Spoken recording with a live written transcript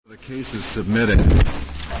The case is submitted.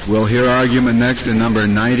 We'll hear argument next in number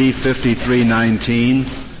 905319,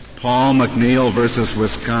 Paul McNeil versus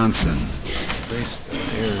Wisconsin.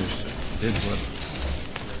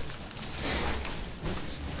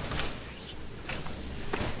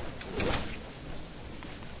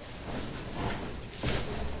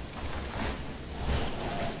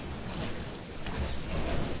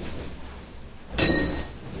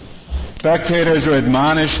 Spectators are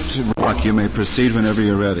admonished. You may proceed whenever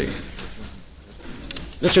you're ready.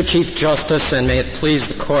 Mr. Chief Justice, and may it please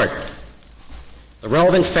the Court, the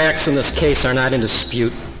relevant facts in this case are not in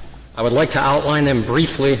dispute. I would like to outline them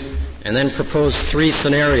briefly and then propose three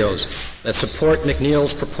scenarios that support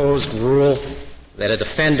McNeil's proposed rule that a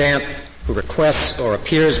defendant who requests or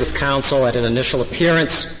appears with counsel at an initial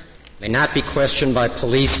appearance may not be questioned by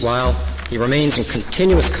police while he remains in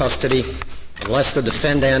continuous custody unless the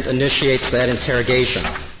defendant initiates that interrogation.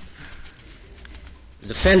 The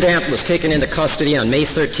defendant was taken into custody on May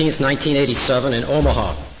 13, 1987 in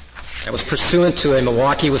Omaha. That was pursuant to a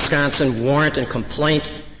Milwaukee, Wisconsin warrant and complaint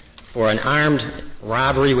for an armed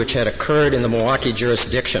robbery which had occurred in the Milwaukee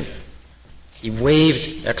jurisdiction. He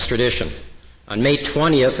waived extradition. On May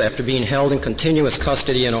 20th, after being held in continuous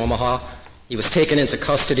custody in Omaha, he was taken into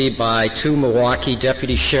custody by two Milwaukee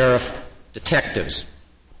deputy sheriff detectives.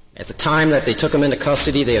 At the time that they took him into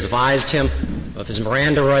custody, they advised him of his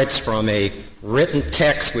Miranda rights from a written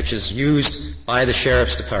text which is used by the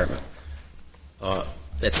Sheriff's Department.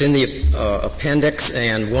 That's in the appendix,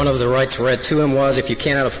 and one of the rights read to him was, if you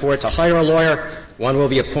cannot afford to hire a lawyer, one will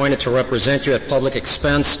be appointed to represent you at public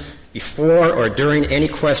expense before or during any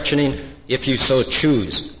questioning if you so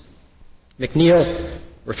choose. McNeil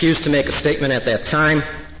refused to make a statement at that time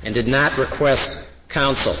and did not request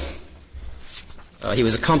counsel. He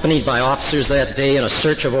was accompanied by officers that day in a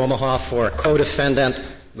search of Omaha for a co-defendant,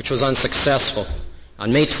 which was unsuccessful.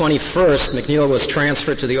 On May 21st, McNeil was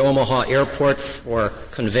transferred to the Omaha airport for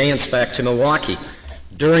conveyance back to Milwaukee.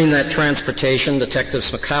 During that transportation, Detective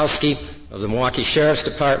Smikowski of the Milwaukee Sheriff's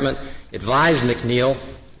Department advised McNeil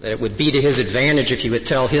that it would be to his advantage if he would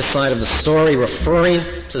tell his side of the story, referring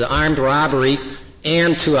to the armed robbery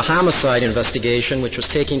and to a homicide investigation which was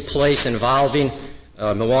taking place involving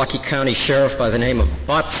Milwaukee County Sheriff by the name of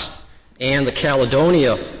Butts and the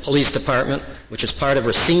Caledonia Police Department, which is part of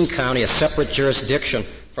Racine County, a separate jurisdiction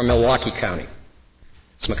from Milwaukee County.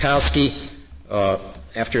 Smikowski,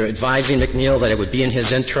 after advising McNeil that it would be in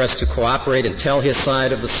his interest to cooperate and tell his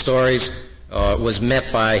side of the stories, was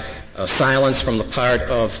met by silence from the part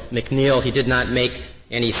of McNeil. He did not make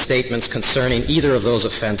any statements concerning either of those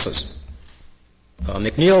offenses.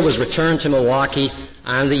 McNeil was returned to Milwaukee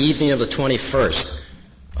on the evening of the 21st.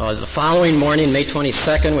 The following morning, May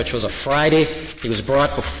 22nd, which was a Friday, he was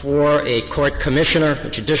brought before a court commissioner, a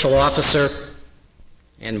judicial officer,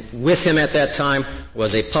 and with him at that time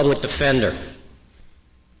was a public defender.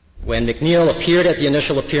 When McNeil appeared at the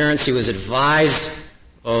initial appearance, he was advised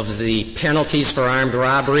of the penalties for armed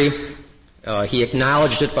robbery. He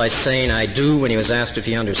acknowledged it by saying, "I do," when he was asked if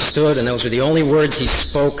he understood, and those were the only words he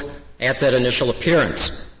spoke at that initial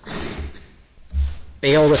appearance.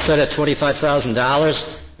 Bail was set at $25,000,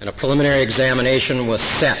 and a preliminary examination was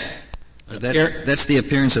set. That's the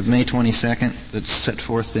appearance of May 22nd that's set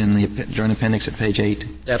forth in the Joint Appendix at page 8?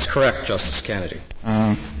 That's correct, Justice Kennedy.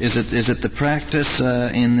 Is it the practice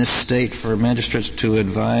in this state for magistrates to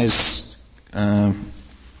advise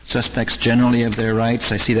suspects generally of their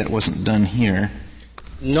rights? I see that wasn't done here.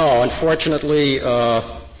 No, unfortunately,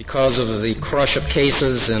 because of the crush of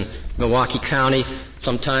cases in Milwaukee County,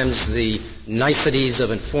 sometimes the niceties of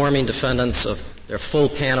informing defendants of their full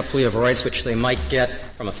panoply of rights which they might get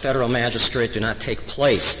from a federal magistrate do not take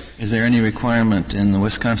place. Is there any requirement in the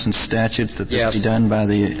Wisconsin statutes that this be done by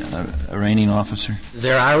the arraigning officer?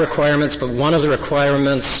 There are requirements, but one of the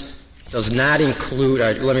requirements does not include,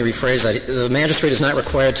 let me rephrase that, the magistrate is not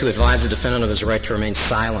required to advise the defendant of his right to remain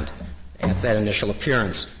silent at that initial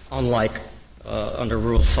appearance, unlike under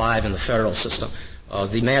Rule 5 in the federal system.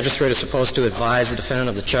 The magistrate is supposed to advise the defendant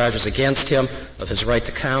of the charges against him, of his right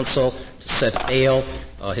to counsel, to set bail,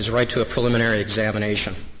 his right to a preliminary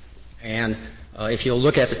examination. And if you'll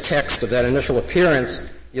look at the text of that initial appearance,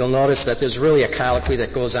 you'll notice that there's really a colloquy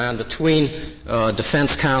that goes on between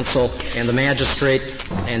defense counsel and the magistrate,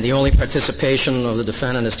 and the only participation of the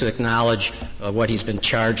defendant is to acknowledge what he's been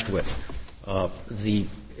charged with.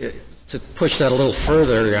 To push that a little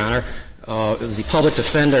further, Your Honor, the public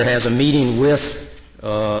defender has a meeting with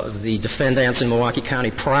the defendants in Milwaukee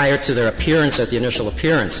County prior to their appearance at the initial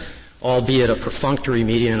appearance, albeit a perfunctory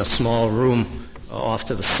meeting in a small room off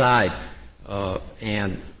to the side.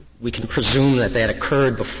 And we can presume that that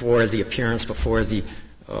occurred before the appearance, before the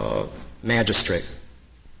magistrate.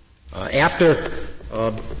 After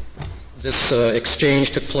this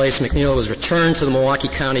exchange took place, McNeil was returned to the Milwaukee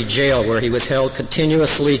County Jail, where he was held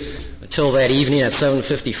continuously until that evening at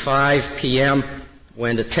 7:55 p.m.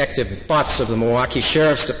 when Detective Butts of the Milwaukee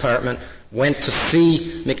Sheriff's Department went to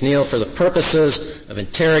see McNeil for the purposes of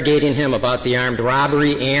interrogating him about the armed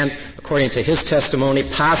robbery and, according to his testimony,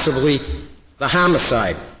 possibly the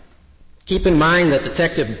homicide. Keep in mind that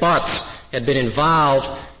Detective Butts had been involved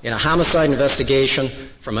in a homicide investigation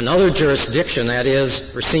from another jurisdiction, that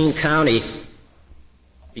is, Racine County,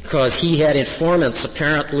 because he had informants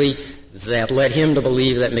apparently that led him to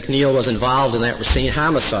believe that McNeil was involved in that Racine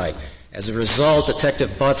homicide. As a result,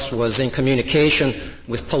 Detective Butts was in communication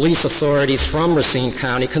with police authorities from Racine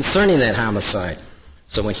County concerning that homicide.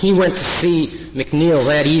 So when he went to see McNeil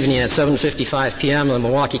that evening at 7:55 p.m. in the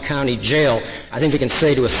Milwaukee County Jail, I think we can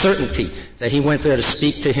say to a certainty that he went there to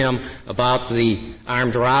speak to him about the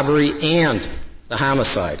armed robbery and the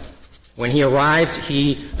homicide. When he arrived,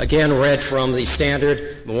 he again read from the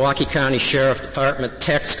standard Milwaukee County Sheriff Department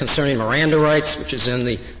text concerning Miranda rights, which is in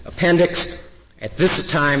the appendix. At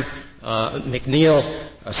this time, McNeil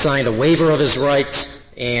signed a waiver of his rights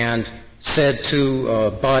and said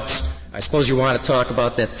to Butts, "I suppose you want to talk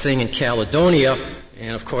about that thing in Caledonia."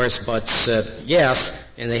 And of course, Butts said yes,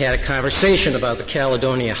 and they had a conversation about the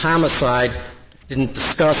Caledonia homicide, didn't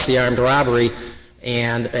discuss the armed robbery,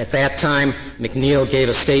 and at that time, McNeil gave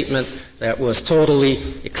a statement that was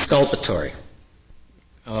totally exculpatory.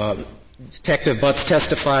 Detective Butts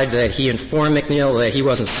testified that he informed McNeil that he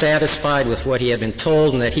wasn't satisfied with what he had been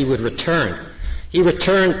told and that he would return. He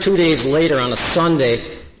returned 2 days later on a Sunday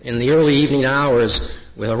in the early evening hours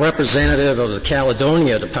with a representative of the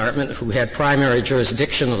Caledonia Department who had primary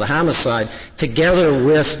jurisdiction of the homicide, together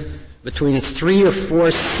with between 3 or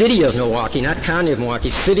 4 City of Milwaukee, not County of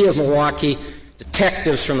Milwaukee, City of Milwaukee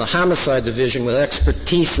detectives from the Homicide Division with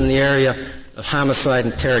expertise in the area of homicide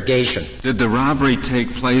interrogation. Did the robbery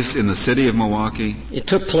take place in the City of Milwaukee? It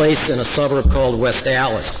took place in a suburb called West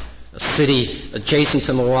Allis, a city adjacent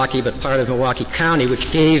to Milwaukee but part of Milwaukee County,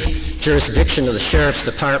 which gave jurisdiction to the Sheriff's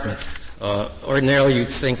Department. Ordinarily, you'd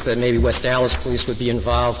think that maybe West Allis police would be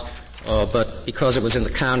involved, but because it was in the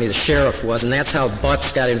county, the sheriff was, and that's how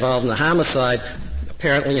Butts got involved in the homicide.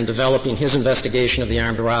 Apparently, in developing his investigation of the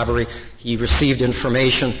armed robbery, he received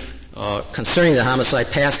information concerning the homicide,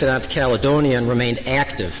 passed it on to Caledonia, and remained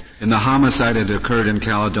active. And the homicide had occurred in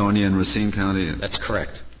Caledonia and Racine County? That's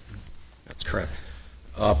correct. That's correct.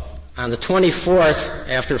 On the 24th,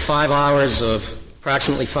 after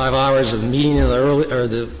approximately 5 hours of meeting in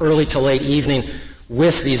the early to late evening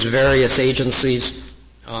with these various agencies,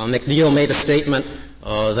 McNeil made a statement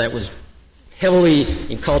that was heavily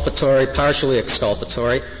inculpatory, partially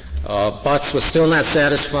exculpatory. Butts was still not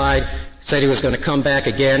satisfied, said he was going to come back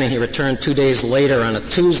again, and he returned 2 days later on a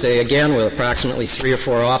Tuesday, again with approximately 3 or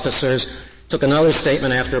 4 officers, took another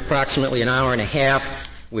statement after approximately an hour and a half,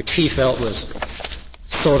 which he felt was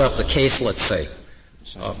sewed up the case, let's say.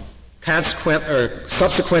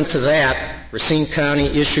 Subsequent to that, Racine County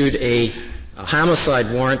issued a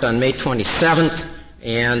homicide warrant on May 27th,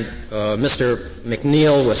 and Mr.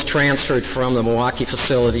 McNeil was transferred from the Milwaukee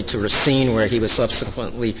facility to Racine, where he was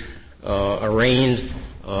subsequently arraigned,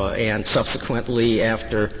 and subsequently,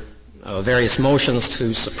 after various motions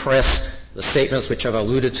to suppress the statements which I've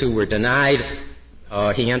alluded to were denied,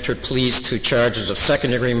 he entered pleas to charges of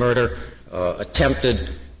second-degree murder, attempted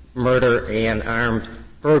murder, and armed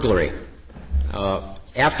burglary.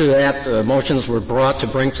 After that, motions were brought to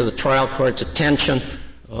bring to the trial court's attention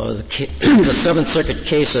the Seventh Circuit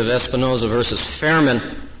case of Espinoza versus Fairman,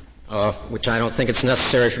 which I don't think it's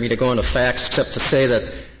necessary for me to go into facts except to say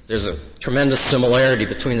that there's a tremendous similarity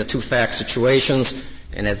between the two fact situations,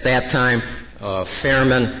 and at that time,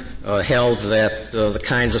 Fairman held that the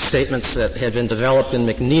kinds of statements that had been developed in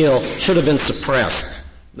McNeil should have been suppressed.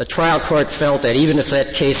 The trial court felt that even if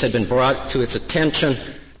that case had been brought to its attention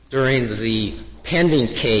during the pending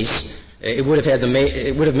case, it would have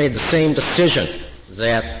made the same decision,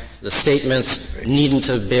 that the statements needn't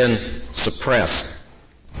have been suppressed.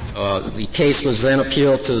 The case was then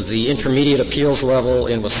appealed to the intermediate appeals level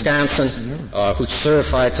in Wisconsin, who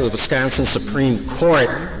certified to the Wisconsin Supreme Court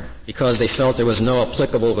because they felt there was no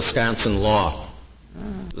applicable Wisconsin law.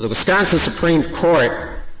 The Wisconsin Supreme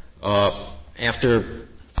Court, after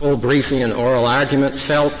full briefing and oral argument,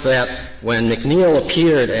 felt that when McNeil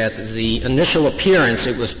appeared at the initial appearance,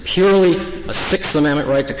 it was purely a Sixth Amendment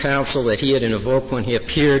right to counsel that he had invoked when he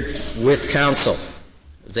appeared with counsel.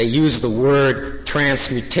 They used the word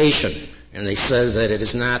transmutation, and they said that it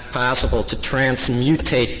is not possible to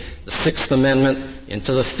transmutate the Sixth Amendment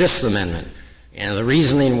into the Fifth Amendment. And the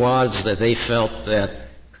reasoning was that they felt that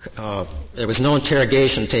there was no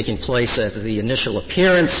interrogation taking place at the initial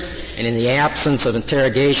appearance, and in the absence of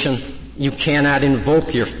interrogation, you cannot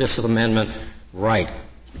invoke your Fifth Amendment right.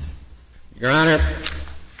 Your Honor,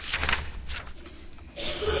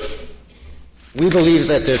 we believe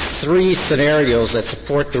that there's three scenarios that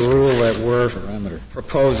support the rule that we're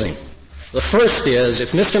proposing. The first is,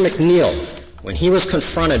 if Mr. McNeil, when he was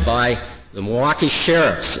confronted by the Milwaukee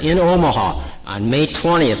sheriffs in Omaha on May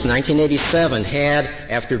 20th, 1987, had,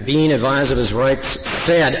 after being advised of his rights,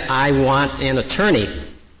 said, "I want an attorney,"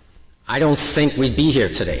 I don't think we'd be here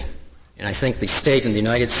today. And I think the state and the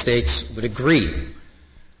United States would agree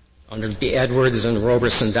under the Edwards and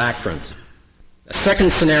Roberson doctrines. The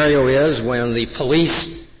second scenario is when the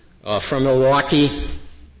police from Milwaukee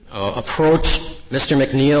approached Mr.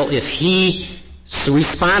 McNeil, if he, sui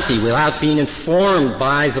sponte, without being informed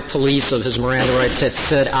by the police of his Miranda rights, had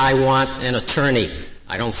said, "I want an attorney,"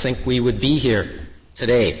 I don't think we would be here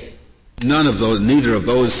today. Neither of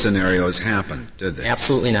those scenarios happened, did they?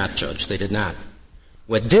 Absolutely not, Judge. They did not.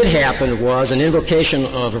 What did happen was an invocation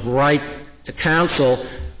of right to counsel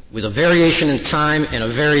with a variation in time and a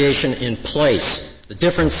variation in place. The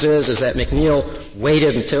difference is that McNeil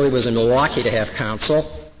waited until he was in Milwaukee to have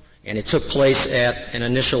counsel, and it took place at an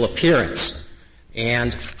initial appearance.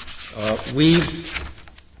 And we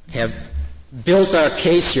have built our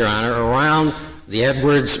case, Your Honor, around the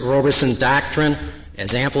Edwards-Roberson doctrine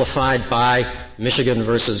as amplified by Michigan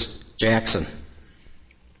versus Jackson.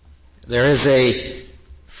 There is a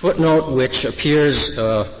footnote which appears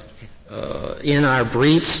in our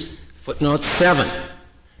briefs, footnote 7,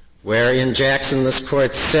 where in Jackson this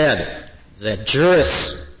Court said that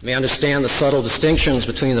jurists may understand the subtle distinctions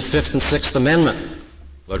between the Fifth and Sixth Amendment,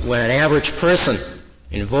 but when an average person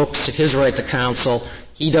invokes his right to counsel,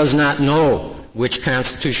 he does not know which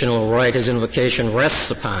constitutional right his invocation rests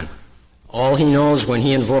upon. All he knows when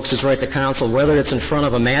he invokes his right to counsel, whether it's in front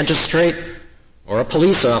of a magistrate or a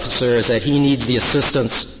police officer, is that he needs the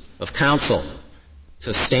assistance of counsel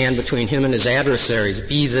to stand between him and his adversaries,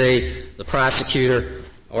 be they the prosecutor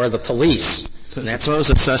or the police. So suppose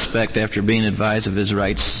a suspect, after being advised of his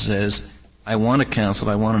rights, says, "I want a counsel,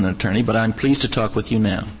 I want an attorney, but I'm pleased to talk with you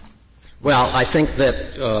now." Well, I think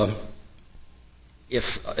that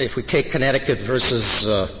if we take Connecticut versus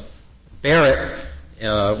Barrett,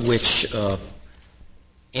 which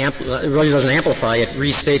it really doesn't amplify, it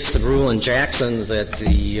restates the rule in Jackson that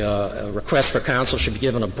the request for counsel should be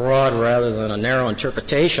given a broad rather than a narrow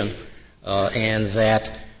interpretation, and that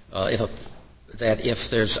if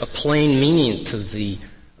there's a plain meaning to the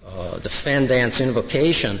defendant's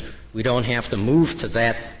invocation, we don't have to move to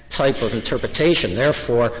that type of interpretation.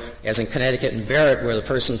 Therefore, as in Connecticut and Barrett, where the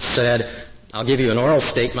person said, "I'll give you an oral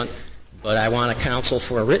statement, but I want a counsel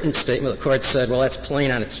for a written statement," the Court said, well, that's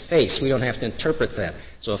plain on its face. We don't have to interpret that.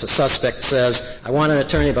 So if a suspect says, "I want an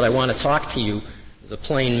attorney, but I want to talk to you," the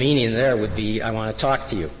plain meaning there would be, "I want to talk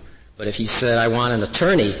to you." But if he said, "I want an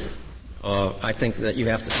attorney," I think that you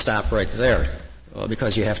have to stop right there,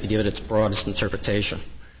 because you have to give it its broadest interpretation.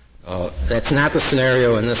 That's not the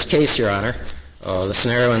scenario in this case, Your Honor. The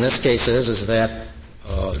scenario in this case is that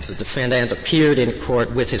the defendant appeared in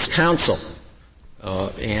court with his counsel,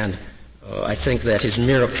 and I think that his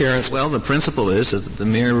mere appearance... Well, the principle is that the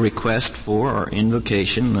mere request for or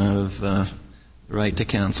invocation of the right to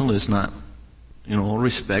counsel is not, in all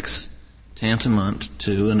respects, tantamount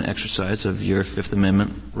to an exercise of your Fifth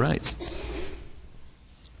Amendment rights.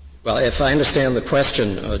 Well, if I understand the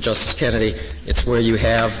question, Justice Kennedy, it's where you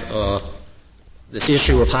have this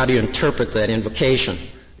issue of how do you interpret that invocation.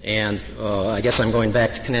 And I guess I'm going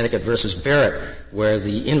back to Connecticut versus Barrett, where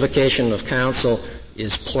the invocation of counsel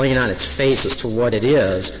is plain on its face as to what it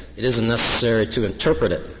is. It isn't necessary to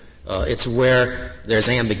interpret it. It's where there's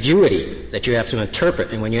ambiguity that you have to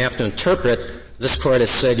interpret. And when you have to interpret, this Court has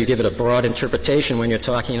said you give it a broad interpretation when you're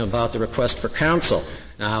talking about the request for counsel.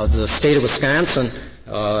 Now, the state of Wisconsin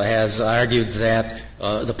has argued that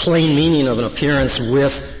the plain meaning of an appearance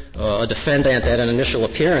with a defendant at an initial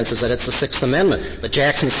appearance is that it's the Sixth Amendment. But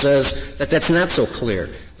Jackson says that that's not so clear,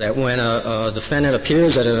 that when a defendant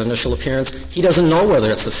appears at an initial appearance, he doesn't know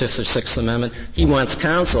whether it's the Fifth or Sixth Amendment. He wants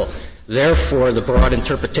counsel. Therefore, the broad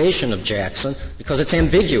interpretation of Jackson, because it's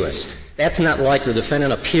ambiguous. That's not like the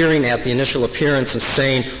defendant appearing at the initial appearance and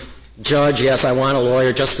saying, "Judge, yes, I want a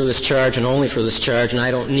lawyer just for this charge and only for this charge, and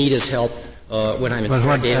I don't need his help when I'm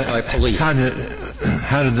interrogated by police." How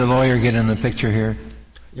did the lawyer get in the picture here?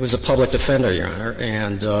 He was a public defender, Your Honor,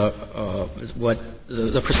 and what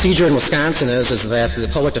the procedure in Wisconsin is that the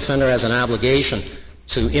public defender has an obligation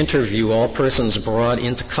to interview all persons brought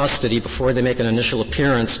into custody before they make an initial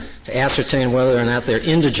appearance to ascertain whether or not they're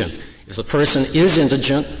indigent. If the person is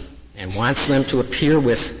indigent and wants them to appear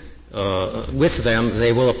with them,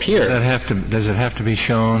 they will appear. Does it have to be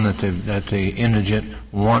shown that the indigent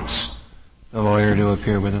wants the lawyer to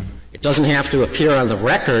appear with him? It doesn't have to appear on the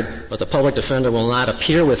record, but the public defender will not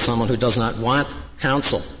appear with someone who does not want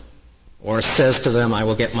counsel or says to them, I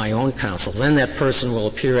will get my own counsel. Then that person will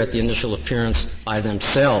appear at the initial appearance by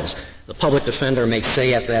themselves. The public defender may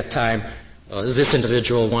say at that time, this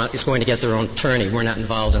individual is going to get their own attorney. We're not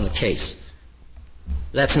involved in the case.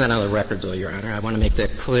 That's not on the record, though, Your Honor. I want to make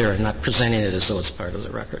that clear and not presenting it as though it's part of the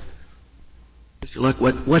record. Mr. Luck,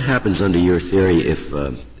 what happens under your theory if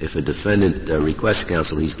a defendant requests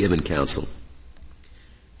counsel, he's given counsel,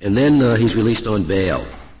 and then he's released on bail,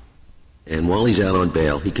 and while he's out on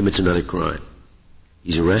bail, he commits another crime.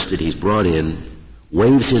 He's arrested, he's brought in,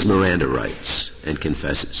 waives his Miranda rights, and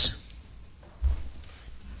confesses.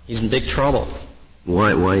 He's in big trouble.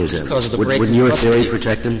 Why is that? Because of the Wouldn't your theory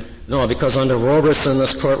protect him? No, because under Roberson,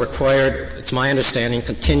 this court required, it's my understanding,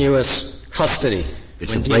 continuous custody.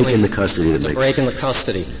 It's a break in the custody. It's a break in the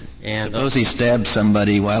custody. And suppose he stabbed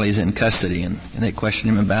somebody while he's in custody, and they question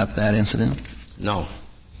him about that incident? No.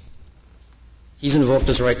 He's invoked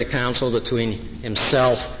his right to counsel between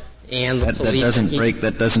himself and the police.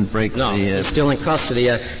 That doesn't break no, the... he's still in custody.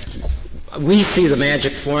 We see the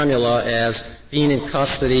magic formula as being in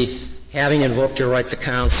custody, having invoked your right to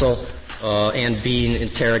counsel, and being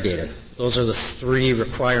interrogated. Those are the three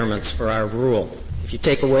requirements for our rule. If you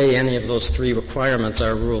take away any of those three requirements,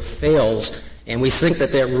 our rule fails, and we think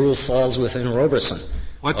that rule falls within Roberson.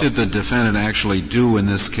 What did the defendant actually do in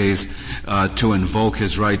this case to invoke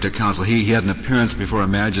his right to counsel? He had an appearance before a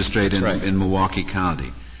magistrate in Milwaukee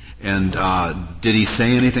County. And did he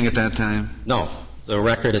say anything at that time? No. The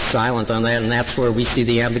record is silent on that, and that's where we see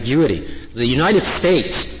the ambiguity. The United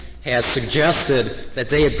States has suggested that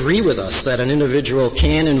they agree with us that an individual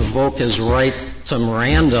can invoke his right to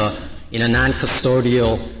Miranda in a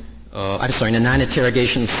non-custodial, in a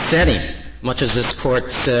non-interrogation setting, much as this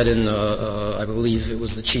court said in, I believe it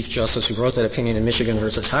was the Chief Justice who wrote that opinion in Michigan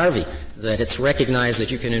versus Harvey, that it's recognized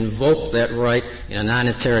that you can invoke that right in a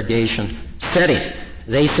non-interrogation setting.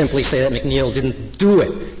 They simply say that McNeil didn't do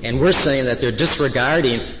it. And we're saying that they're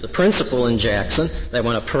disregarding the principle in Jackson that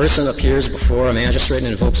when a person appears before a magistrate and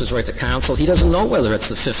invokes his right to counsel, he doesn't know whether it's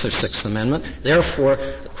the Fifth or Sixth Amendment. Therefore,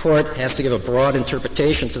 the court has to give a broad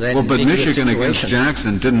interpretation to that ambiguous situation. But Michigan against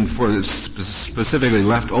Jackson didn't specifically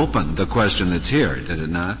left open the question that's here, did it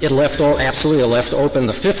not? It absolutely left open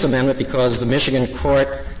the Fifth Amendment because the Michigan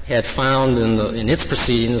court had found in its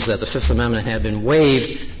proceedings that the Fifth Amendment had been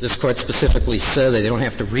waived. This court specifically said that they don't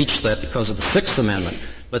have to reach that because of the Sixth Amendment.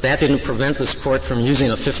 But that didn't prevent this court from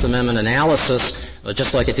using a Fifth Amendment analysis,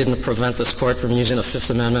 just like it didn't prevent this court from using a Fifth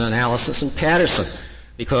Amendment analysis in Patterson.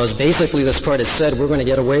 Because basically this court has said we're going to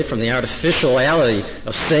get away from the artificiality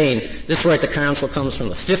of saying this right to counsel comes from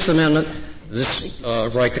the Fifth Amendment, this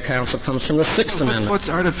right to counsel comes from the Sixth Amendment. What's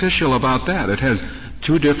artificial about that? It has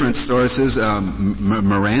two different sources.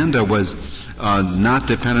 Miranda was not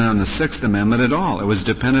dependent on the Sixth Amendment at all. It was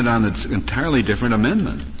dependent on an entirely different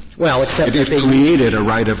amendment. Well, except it created a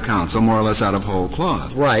right of counsel more or less out of whole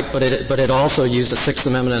cloth. Right, but it also used a Sixth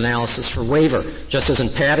Amendment analysis for waiver, just as in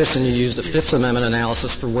Patterson you used a Fifth Amendment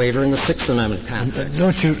analysis for waiver in the Sixth Amendment context.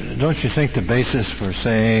 Don't you think the basis for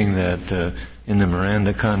saying that in the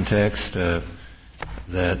Miranda context that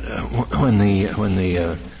when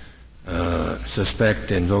the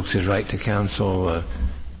suspect invokes his right to counsel,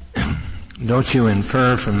 don't you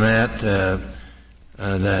infer from that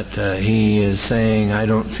that he is saying, I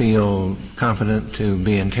don't feel competent to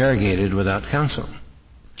be interrogated without counsel?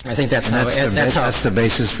 I think that's the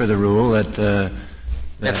basis for the rule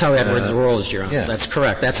that's how Edwards rolls, Your Honor. Yeah. That's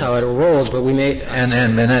correct. That's how it rolls, but we may...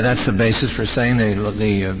 And that's the basis for saying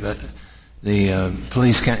the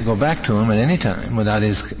police can't go back to him at any time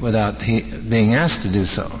without being asked to do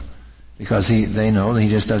so, because they know that he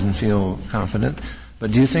just doesn't feel confident.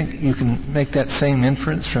 But do you think you can make that same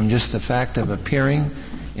inference from just the fact of appearing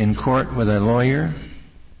in court with a lawyer?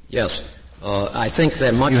 Yes. I think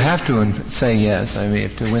that much... You have to say yes,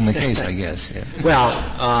 to win the case, I guess. Yeah. Well,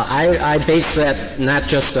 I base that not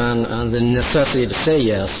just on the necessity to say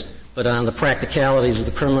yes, but on the practicalities of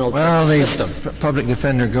the criminal justice system. Well, the public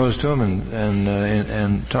defender goes to him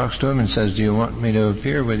and talks to him and says, do you want me to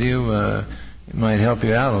appear with you? It might help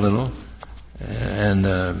you out a little.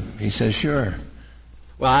 And he says, sure.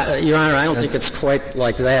 Well, Your Honor, I don't think it's quite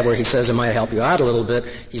like that where he says it might help you out a little bit.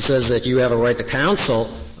 He says that you have a right to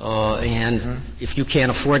counsel, and if you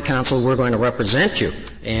can't afford counsel, we're going to represent you.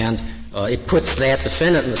 And it puts that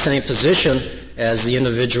defendant in the same position as the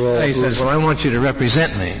individual. He says, well, I want you to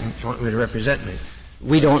represent me. You want me to represent me?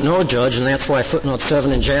 We don't know, Judge, and that's why footnote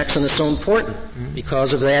 7 in Jackson is so important,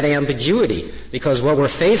 because of that ambiguity. Because what we're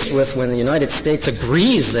faced with when the United States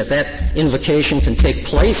agrees that that invocation can take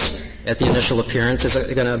place at the initial appearance is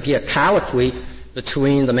going to be a colloquy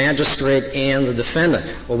between the magistrate and the defendant.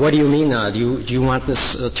 Well, what do you mean now? Do you want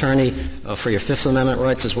this attorney for your Fifth Amendment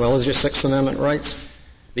rights as well as your Sixth Amendment rights?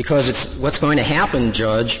 Because what's going to happen,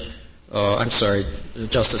 Justice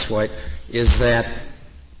White, is that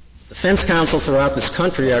defense counsel throughout this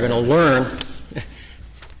country are going to learn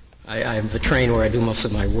I'm the train where I do most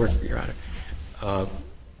of my work, Your Honor.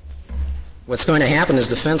 What's going to happen is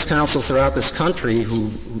defense counsel throughout this country who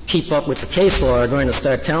keep up with the case law are going to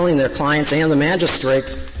start telling their clients and the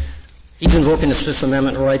magistrates, he's invoking his Fifth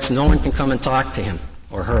Amendment rights, no one can come and talk to him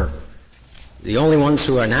or her. The only ones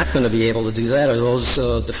who are not going to be able to do that are those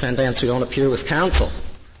defendants who don't appear with counsel.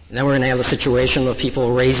 And then we're going to have a situation of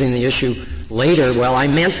people raising the issue later, well, I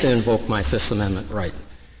meant to invoke my Fifth Amendment right.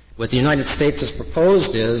 What the United States has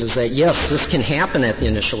proposed is that, yes, this can happen at the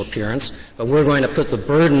initial appearance, but we're going to put the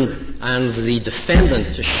burden on the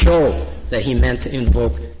defendant to show that he meant to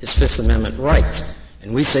invoke his Fifth Amendment rights.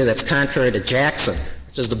 And we say that's contrary to Jackson,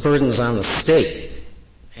 which is the burden's on the state,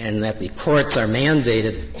 and that the courts are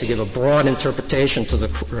mandated to give a broad interpretation to the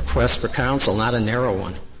request for counsel, not a narrow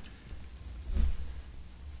one.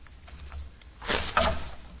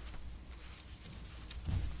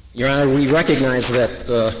 Your Honor, we recognize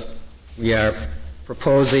that we are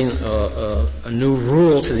proposing a new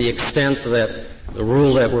rule to the extent that the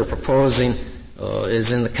rule that we're proposing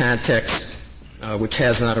is in the context which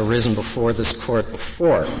has not arisen before this Court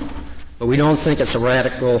before. But we don't think it's a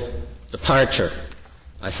radical departure.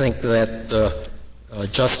 I think that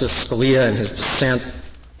Justice Scalia in his dissent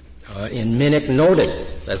in Minnick noted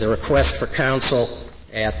that the request for counsel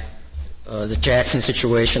at the Jackson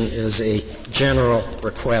situation is a general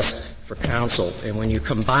request for counsel. And when you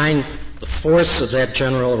combine the force of that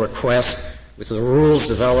general request with the rules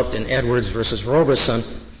developed in Edwards versus Roberson,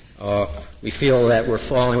 we feel that we're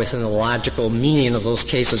falling within the logical meaning of those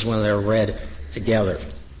cases when they're read together.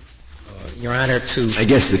 Your Honor, I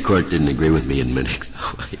guess the Court didn't agree with me in Minnick,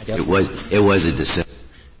 though. It was a dissent.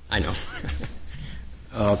 I know.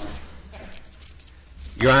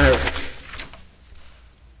 Your Honor,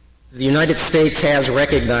 the United States has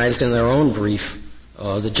recognized in their own brief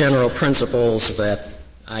the general principles that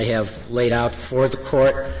I have laid out for the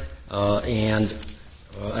Court, and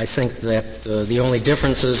I think that the only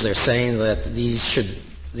difference is they're saying that these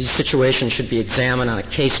situations should be examined on a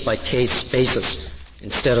case-by-case basis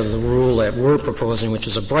instead of the rule that we're proposing, which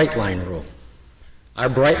is a bright-line rule. Our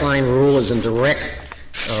bright-line rule is in direct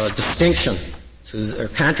distinction or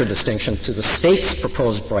contradistinction to the State's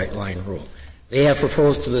proposed bright-line rule. They have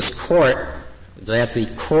proposed to this Court that the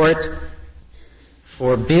Court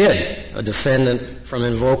forbid a defendant from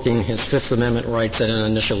invoking his Fifth Amendment rights at an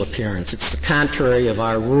initial appearance. It's the contrary of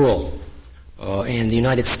our rule. And the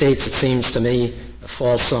United States, it seems to me,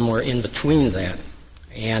 falls somewhere in between that.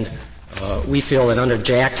 And we feel that under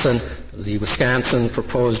Jackson, the Wisconsin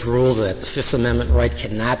proposed rule that the Fifth Amendment right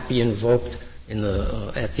cannot be invoked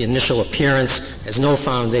at the initial appearance has no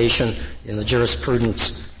foundation in the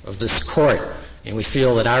jurisprudence of this Court. And we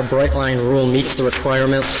feel that our bright-line rule meets the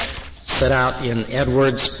requirements set out in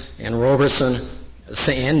Edwards and Roberson,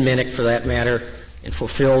 and Minnick for that matter, and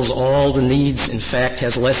fulfills all the needs, in fact,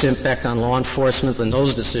 has less impact on law enforcement than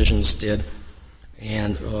those decisions did.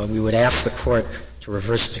 And we would ask the Court to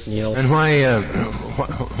reverse McNeil. And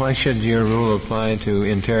why should your rule apply to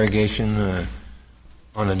interrogation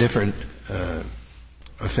on a different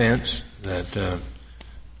offense that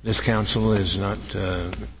this counsel is not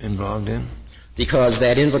involved in? Because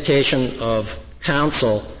that invocation of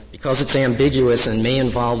counsel, because it's ambiguous and may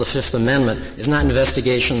involve the Fifth Amendment, is not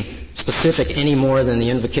investigation specific any more than the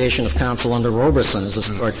invocation of counsel under Roberson, as this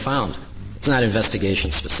Court found. It's not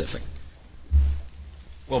investigation specific.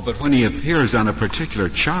 Well, but when he appears on a particular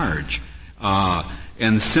charge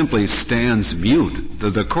and simply stands mute,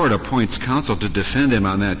 the Court appoints counsel to defend him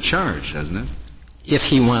on that charge, doesn't it? If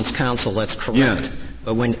he wants counsel, that's correct. Yeah.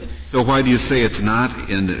 But so why do you say it's not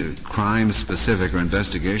in crime-specific or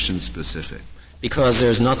investigation-specific? Because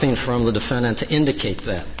there's nothing from the defendant to indicate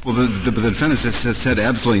that. Well, the defendant has said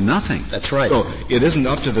absolutely nothing. That's right. So it isn't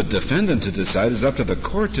up to the defendant to decide. It's up to the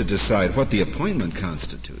Court to decide what the appointment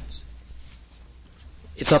constitutes.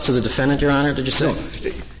 It's up to the defendant, Your Honor, did you say? No.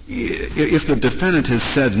 If the defendant has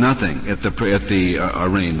said nothing at the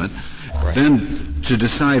arraignment, right, then to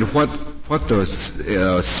decide what what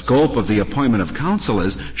the scope of the appointment of counsel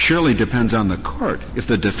is surely depends on the court if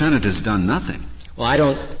the defendant has done nothing.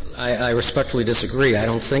 Well, I respectfully disagree. I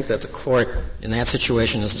don't think that the court in that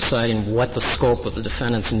situation is deciding what the scope of the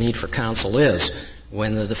defendant's need for counsel is.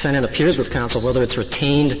 When the defendant appears with counsel, whether it's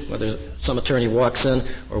retained, whether some attorney walks in,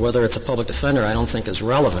 or whether it's a public defender, I don't think is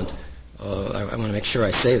relevant. I want to make sure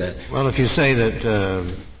I say that. Well, if you say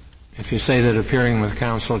that appearing with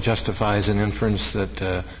counsel justifies an inference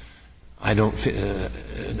that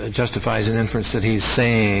justifies an inference that he's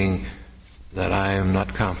saying that I am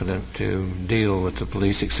not competent to deal with the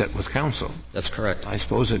police except with counsel. That's correct. I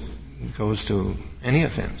suppose it goes to any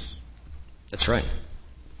offense. That's right.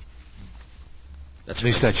 At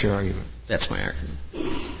least that's your argument. That's my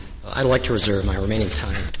argument. I'd like to reserve my remaining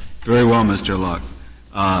time. Very well, Mr. Luck.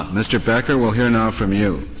 Mr. Becker, we'll hear now from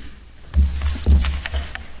you.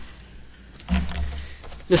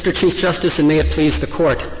 Mr. Chief Justice, and may it please the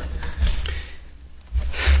Court,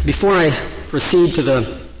 before I proceed to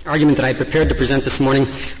the argument that I prepared to present this morning,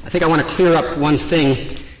 I think I want to clear up one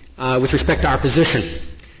thing with respect to our position.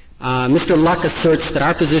 Mr. Luck asserts that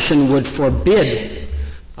our position would forbid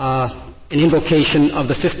an invocation of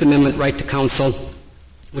the Fifth Amendment right to counsel,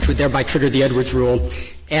 which would thereby trigger the Edwards rule,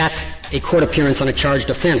 at a court appearance on a charged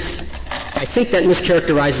offense. I think that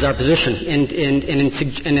mischaracterizes our position, and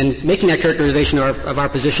in making that characterization of our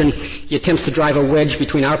position, he attempts to drive a wedge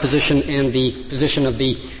between our position and the position of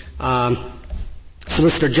the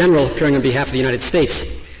Solicitor General appearing on behalf of the United States.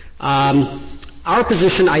 Our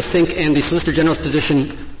position, I think, and the Solicitor General's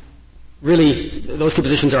position, really, those two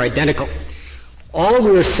positions are identical. All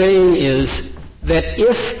we are saying is that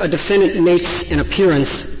if a defendant makes an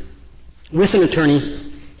appearance with an attorney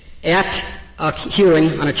at a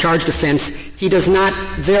hearing on a charged offense, he does not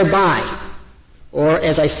thereby, or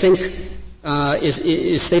as I think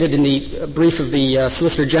is stated in the brief of the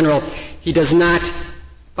Solicitor General, he does not,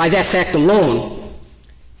 by that fact alone,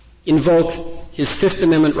 invoke his Fifth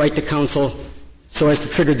Amendment right to counsel so as to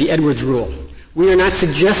trigger the Edwards rule. We are not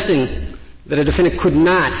suggesting that a defendant could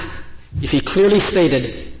not, if he clearly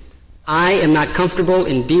stated, I am not comfortable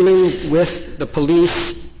in dealing with the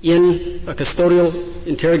police in a custodial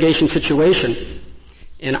interrogation situation,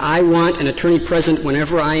 and I want an attorney present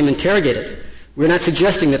whenever I am interrogated. We're not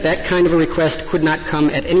suggesting that that kind of a request could not come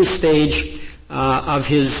at any stage of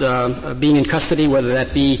his being in custody, whether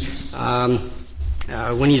that be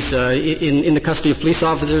when he's in the custody of police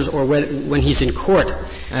officers or when he's in court.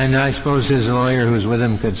 And I suppose his lawyer who's with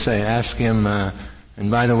him could say, ask him, and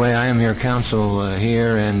by the way, I am your counsel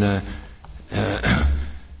here, and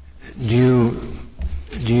do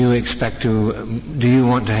you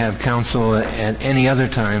want to have counsel at any other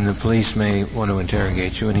time the police may want to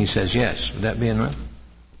interrogate you? And he says yes. Would that be enough?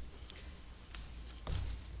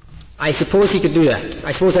 I suppose he could do that.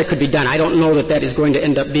 I suppose that could be done. I don't know that that is going to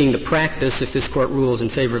end up being the practice if this Court rules in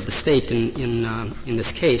favor of the State in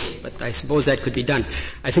this case, but I suppose that could be done.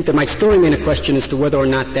 I think there might still remain a question as to whether or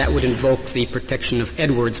not that would invoke the protection of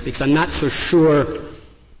Edwards, because I'm not so sure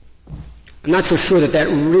that that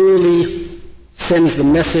really sends the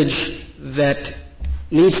message that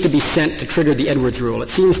needs to be sent to trigger the Edwards rule. It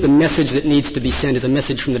seems the message that needs to be sent is a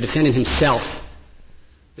message from the defendant himself,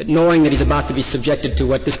 that knowing that he's about to be subjected to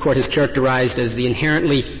what this Court has characterized as the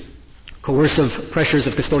inherently coercive pressures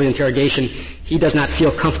of custodial interrogation, he does not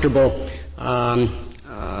feel comfortable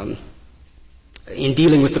in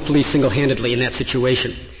dealing with the police single-handedly in that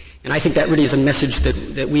situation. And I think that really is a message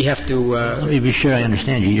that we have to... Let me be sure I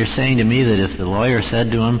understand you. You're saying to me that if the lawyer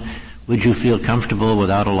said to him, would you feel comfortable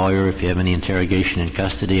without a lawyer if you have any interrogation in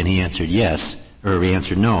custody, and he answered yes, or he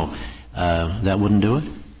answered no, that wouldn't do it?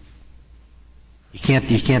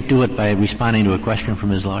 You can't do it by responding to a question from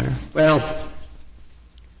his lawyer? Well,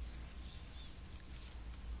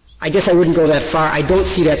 I guess I wouldn't go that far. I don't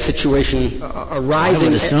see that situation arising.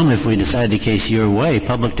 I would assume if we decide the case your way,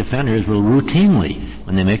 public defenders will routinely,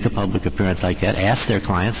 when they make a public appearance like that, ask their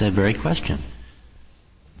clients that very question.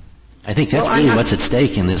 I think that's really what's at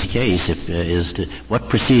stake in this case, is what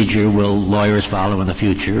procedure will lawyers follow in the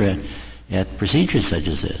future at procedures such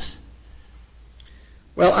as this?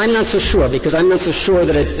 Well, I'm not so sure, because I'm not so sure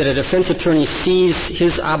that a defense attorney sees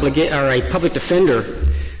his or a public defender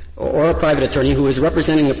or a private attorney who is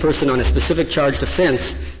representing a person on a specific charged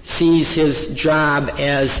offense sees his job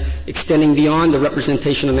as extending beyond the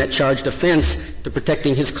representation on that charged offense to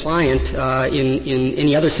protecting his client in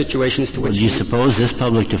any other situations to which... Would you suppose this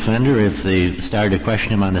public defender, if they started to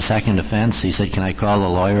question him on the second offense, he said, can I call the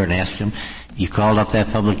lawyer and ask him? You called up that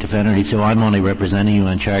public defender and he said, I'm only representing you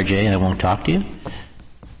on charge A, I won't talk to you?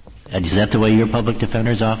 Is that the way your public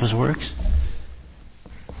defender's office works?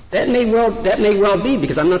 That may well be,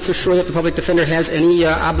 because I'm not so sure that the public defender has any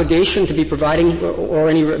obligation to be providing, or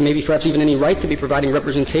any, maybe perhaps even any right to be providing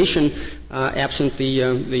representation absent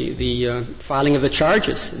the filing of the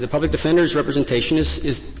charges. The public defender's representation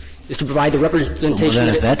is to provide the representation. Well,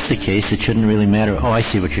 then if that's the case, it shouldn't really matter. Oh, I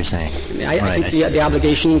see what you're saying. I think the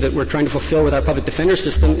obligation that we're trying to fulfill with our public defender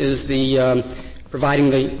system is the providing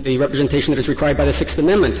the representation that is required by the Sixth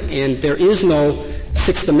Amendment. And there is no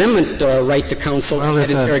Sixth Amendment right to counsel at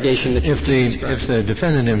interrogation that if the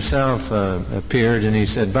defendant himself appeared and he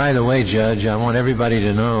said, by the way, Judge, I want everybody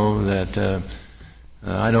to know that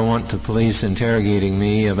I don't want the police interrogating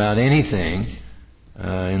me about anything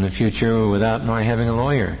in the future without my having a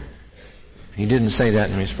lawyer. He didn't say that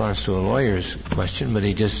in response to a lawyer's question, but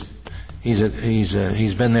he's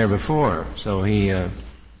been there before, so he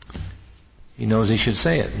knows he should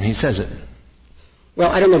say it, and he says it. Well,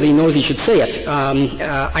 I don't know that he knows he should say it.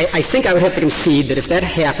 I think I would have to concede that if that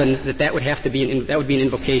happened, that would have to be that would be an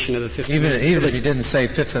invocation of the Fifth Amendment. Even if he didn't say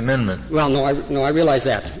Fifth Amendment. Well, no, I realize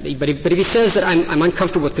that. But if he says that I'm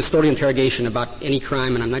uncomfortable with custodial interrogation about any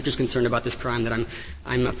crime, and I'm not just concerned about this crime that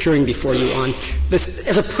I'm appearing before you on,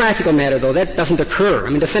 as a practical matter, though, that doesn't occur. I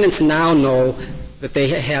mean, defendants now know that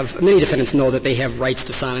many defendants know that they have rights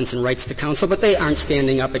to silence and rights to counsel, but they aren't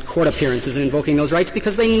standing up at court appearances and invoking those rights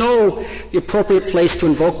because they know the appropriate place to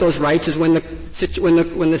invoke those rights is when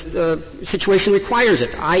the situation requires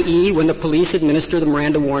it, i.e., when the police administer the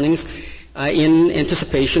Miranda warnings in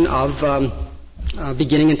anticipation of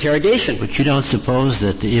beginning interrogation. But you don't suppose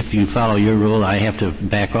that if you follow your rule, I have to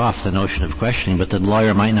back off the notion of questioning, but the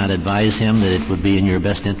lawyer might not advise him that it would be in your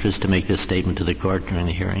best interest to make this statement to the court during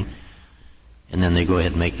the hearing? And then they go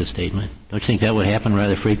ahead and make the statement. Don't you think that would happen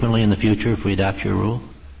rather frequently in the future if we adopt your rule?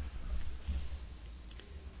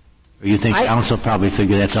 Or you think counsel probably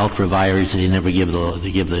figure that's ultra vires and you never give the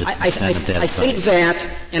defendant that advice? I think that,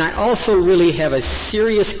 and I also really have a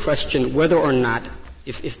serious question whether or not,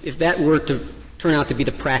 if that were to turn out to be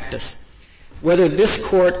the practice, whether this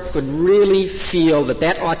court could really feel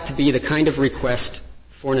that ought to be the kind of request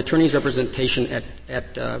for an attorney's representation at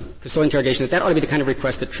custodial interrogation, that ought to be the kind of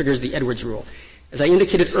request that triggers the Edwards rule. As I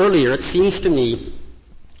indicated earlier, it seems to me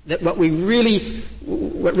that what really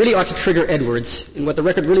ought to trigger Edwards, and what the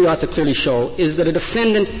record really ought to clearly show, is that a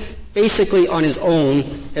defendant basically on his own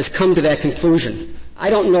has come to that conclusion.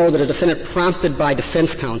 I don't know that a defendant prompted by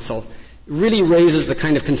defense counsel really raises the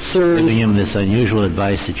kind of concerns. Giving him this unusual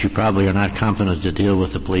advice that you probably are not competent to deal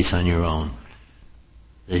with the police on your own.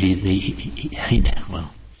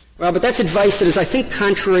 Well, but that's advice that is, I think,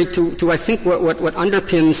 contrary to I think what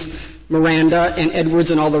underpins Miranda and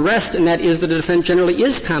Edwards and all the rest, and that is that a defendant generally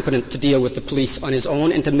is competent to deal with the police on his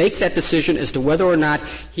own and to make that decision as to whether or not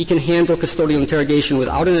he can handle custodial interrogation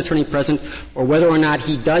without an attorney present, or whether or not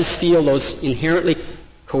he does feel those inherently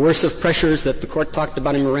coercive pressures that the court talked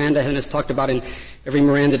about in Miranda and has talked about in every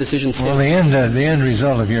Miranda decision since. Well, the end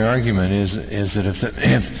result of your argument is that if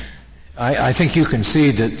I think you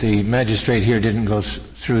concede that the magistrate here didn't go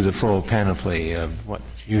through the full panoply of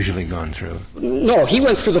what's usually gone through. No, he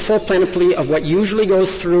went through the full panoply of what is usually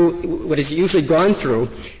gone through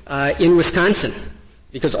in Wisconsin.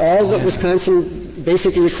 Because all that Wisconsin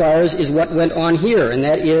basically requires is what went on here, and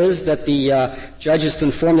that is that the judge is to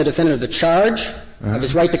inform the defendant of the charge, of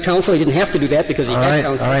his right to counsel. He didn't have to do that because he had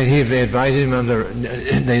counsel. All right, he advised him of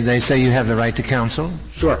they say you have the right to counsel?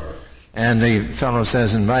 Sure. And the fellow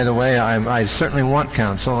says, and by the way, I certainly want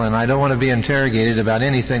counsel, and I don't want to be interrogated about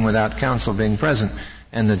anything without counsel being present.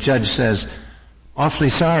 And the judge says, awfully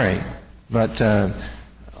sorry, but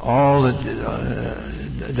all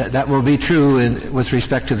that will be true with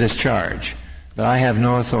respect to this charge. But I have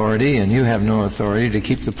no authority, and you have no authority to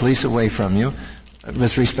keep the police away from you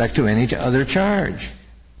with respect to any other charge.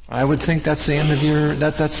 I would think that's the end of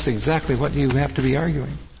that's exactly what you have to be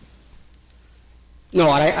arguing. No,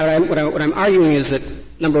 what I'm arguing is that,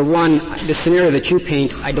 number one, the scenario that you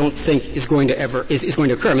paint, I don't think is going to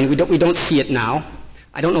occur. I mean, we don't see it now.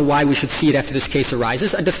 I don't know why we should see it after this case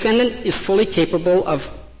arises. A defendant is fully capable of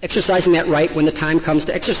exercising that right when the time comes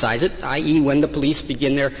to exercise it, i.e., when the police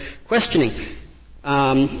begin their questioning. So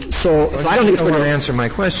I don't think it's going to answer my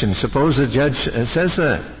question. Suppose the judge says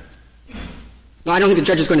that. No, I don't think the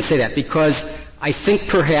judge is going to say that, because I think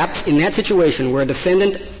perhaps in that situation where a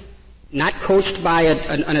defendant, not coached by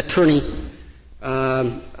an attorney,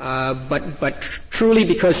 but truly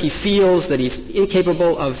because he feels that he's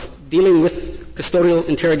incapable of dealing with custodial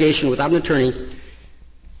interrogation without an attorney,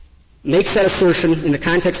 makes that assertion in the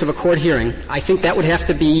context of a court hearing, I think that would have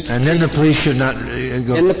to be. And then the police should not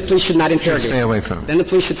go. Then the police should not interrogate. Stay away from him. Then the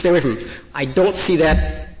police should stay away from him. I don't see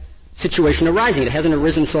that situation arising. It hasn't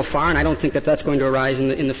arisen so far, and I don't think that that's going to arise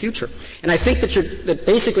in the future. And I think that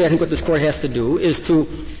basically I think what this court has to do is to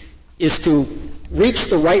reach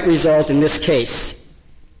the right result in this case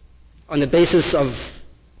on the basis of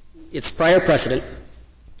its prior precedent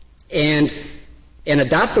and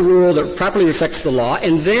adopt the rule that properly reflects the law.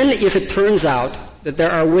 And then if it turns out that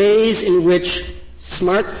there are ways in which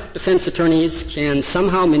smart defense attorneys can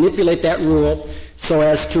somehow manipulate that rule so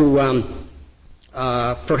as to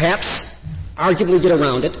perhaps arguably get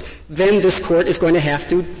around it, then this court is going to have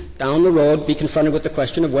to, down the road, be confronted with the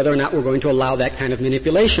question of whether or not we're going to allow that kind of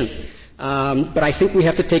manipulation. But I think we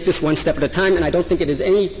have to take this one step at a time, and I don't think it is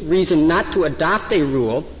any reason not to adopt a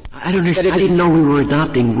rule. I don't understand. I didn't know we were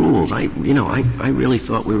adopting rules. I really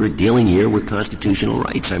thought we were dealing here with constitutional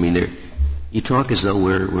rights. I mean, you talk as though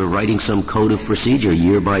we're writing some code of procedure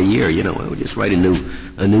year by year. We'll just write a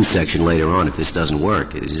new section later on if this doesn't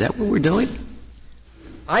work. Is that what we're doing?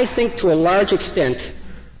 I think to a large extent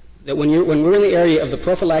that when we're in the area of the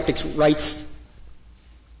prophylactic rights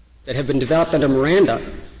that have been developed under Miranda,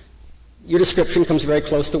 your description comes very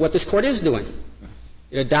close to what this court is doing.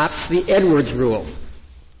 It adopts the Edwards rule.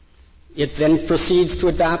 It then proceeds to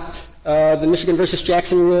adopt the Michigan versus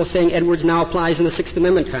Jackson rule, saying Edwards now applies in the Sixth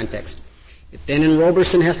Amendment context. It then in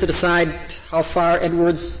Roberson has to decide how far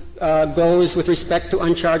Edwards goes with respect to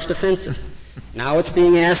uncharged offenses. Now it's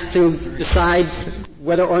being asked to decide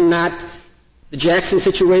whether or not the Jackson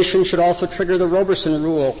situation should also trigger the Roberson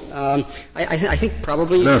rule. I think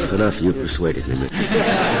probably... Enough. You persuaded me.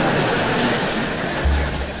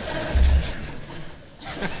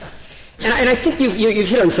 And I think you've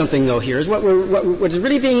hit on something, though, here. Is what is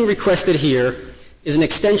really being requested here is an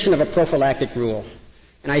extension of a prophylactic rule.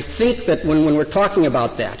 And I think that when we're talking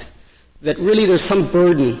about that really there's some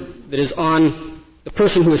burden that is on the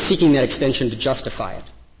person who is seeking that extension to justify it.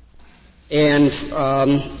 And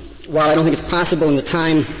while I don't think it's possible in the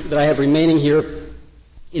time that I have remaining here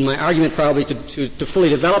in my argument probably to fully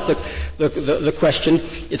develop the question,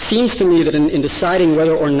 it seems to me that in deciding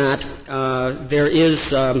whether or not there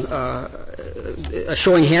is a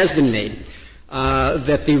showing has been made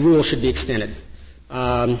that the rule should be extended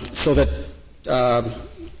so that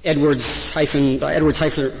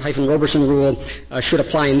Edwards-Roberson rule should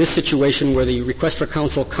apply in this situation where the request for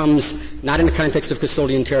counsel comes not in the context of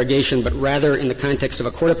custodial interrogation but rather in the context of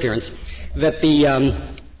a court appearance, that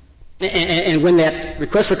and when that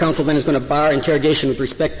request for counsel then is going to bar interrogation with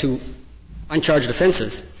respect to uncharged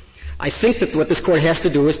offenses, I think that what this court has to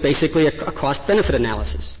do is basically a cost-benefit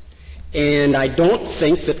analysis. And I don't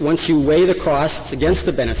think that once you weigh the costs against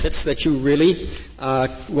the benefits that you really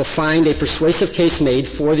will find a persuasive case made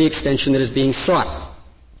for the extension that is being sought.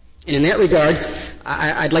 And in that regard,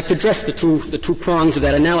 I'd like to address the two prongs of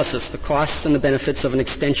that analysis, the costs and the benefits of an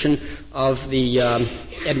extension of the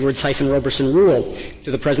Edwards-Roberson rule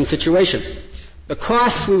to the present situation. The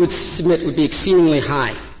costs we would submit would be exceedingly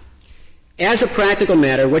high. As a practical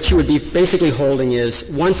matter, what you would be basically holding is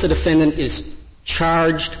once a defendant is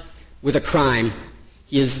charged with a crime,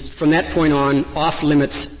 he is from that point on off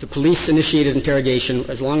limits to police-initiated interrogation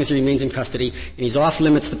as long as he remains in custody, and he's off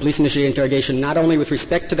limits to police-initiated interrogation not only with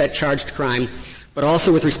respect to that charged crime, but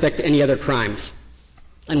also with respect to any other crimes.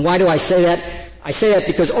 And why do I say that? I say that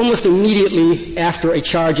because almost immediately after a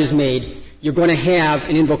charge is made, you're going to have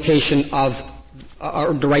an invocation of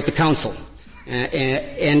the right to counsel.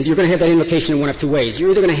 And you're going to have that invocation in one of two ways.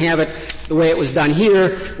 You're either going to have it the way it was done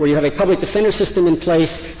here, where you have a public defender system in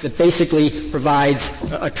place that basically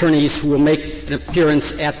provides attorneys who will make an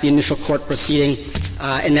appearance at the initial court proceeding,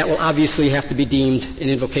 and that will obviously have to be deemed an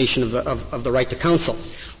invocation of the right to counsel.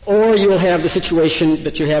 Or you will have the situation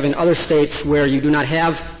that you have in other states where you do not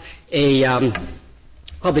have a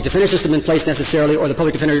public defender system in place necessarily, or the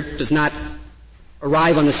public defender does not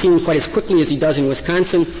arrive on the scene quite as quickly as he does in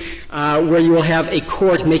Wisconsin, where you will have a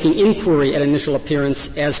court making inquiry at initial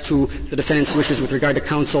appearance as to the defendant's wishes with regard to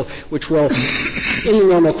counsel, which will, in the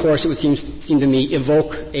normal course, it would seem to me,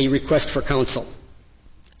 evoke a request for counsel.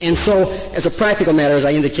 And so, as a practical matter, as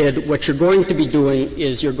I indicated, what you're going to be doing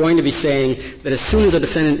is you're going to be saying that as soon as a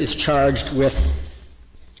defendant is charged with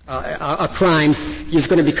a crime, he's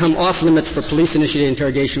going to become off limits for police-initiated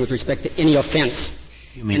interrogation with respect to any offense.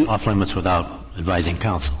 You mean off limits without advising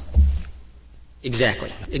counsel?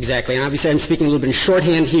 Exactly. And obviously I'm speaking a little bit in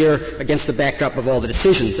shorthand here against the backdrop of all the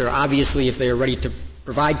decisions. There are obviously, if they are ready to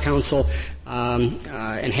provide counsel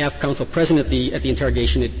and have counsel present at the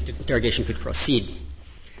interrogation, the interrogation could proceed.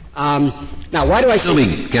 Now, why do I say...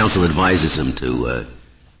 Assuming counsel advises him to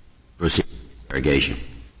proceed with interrogation.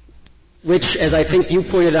 Which, as I think you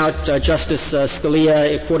pointed out, Justice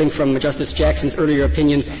Scalia, quoting from Justice Jackson's earlier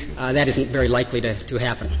opinion, that isn't very likely to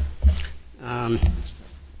happen. And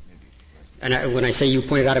when I say you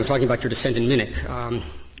pointed out, I'm talking about your dissent in Minnick.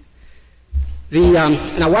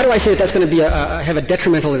 Now, why do I say that that's going to be have a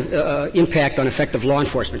detrimental impact on effective law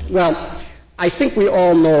enforcement? Well, I think we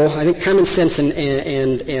all know. I think common sense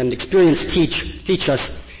and experience teach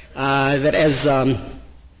us that, as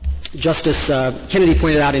Justice Kennedy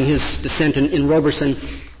pointed out in his dissent in Roberson,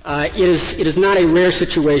 it is not a rare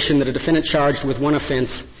situation that a defendant charged with one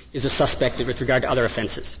offense is a suspect with regard to other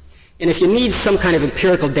offenses. And if you need some kind of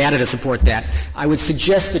empirical data to support that, I would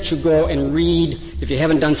suggest that you go and read, if you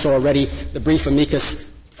haven't done so already, the brief amicus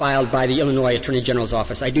filed by the Illinois Attorney General's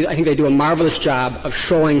office. I think they do a marvelous job of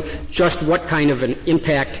showing just what kind of an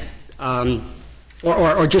impact,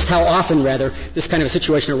 or just how often, rather, this kind of a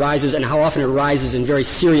situation arises, and how often it arises in very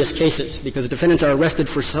serious cases, because defendants are arrested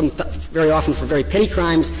very often for very petty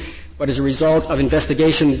crimes, but as a result of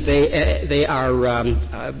investigation, they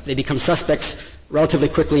become suspects relatively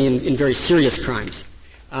quickly in very serious crimes.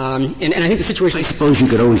 And I think the situation... I suppose you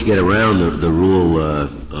could always get around the rule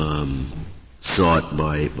sought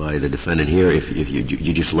by the defendant here if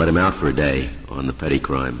you just let him out for a day on the petty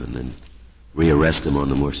crime and then rearrest him on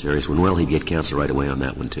the more serious one. Well, he'd get counsel right away on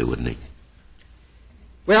that one too, wouldn't he?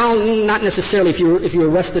 Well, not necessarily. If you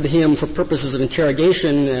arrested him for purposes of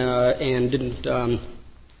interrogation and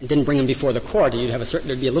didn't bring him before the court,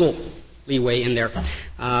 there'd be a little leeway in there.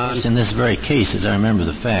 In this very case, as I remember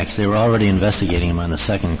the facts, they were already investigating him on the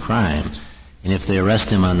second crime. And if they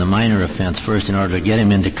arrest him on the minor offense first in order to get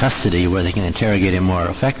him into custody where they can interrogate him more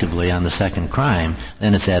effectively on the second crime,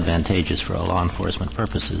 then it's advantageous for law enforcement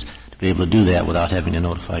purposes to be able to do that without having to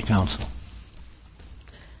notify counsel.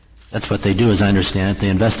 That's what they do, as I understand it. They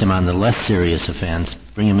invest him on the less serious offense,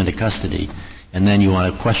 bring him into custody, and then you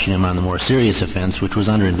want to question him on the more serious offense, which was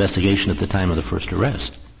under investigation at the time of the first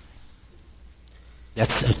arrest.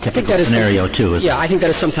 That's a typical scenario, too, isn't it? Yeah, I think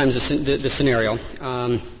that is sometimes the scenario.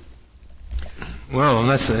 Well,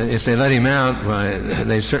 unless if they let him out,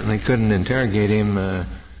 they certainly couldn't interrogate him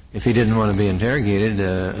if he didn't want to be interrogated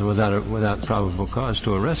without probable cause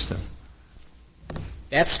to arrest him.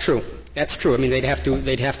 That's true. That's true. I mean, they'd have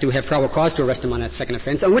to have probable cause to arrest him on that second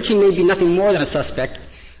offense, on which he may be nothing more than a suspect.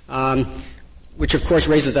 Which of course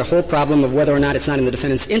raises the whole problem of whether or not it's not in the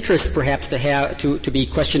defendant's interest, perhaps, to be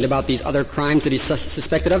questioned about these other crimes that he's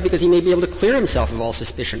suspected of, because he may be able to clear himself of all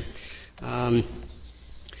suspicion. And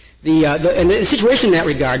the situation in that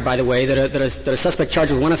regard, by the way, that a suspect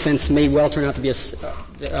charged with one offense may well turn out to be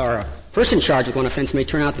or a person charged with one offense may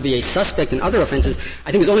turn out to be a suspect in other offenses,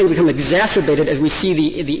 I think has only become exacerbated as we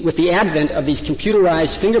see with the advent of these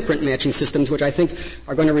computerized fingerprint matching systems, which I think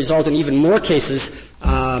are going to result in even more cases,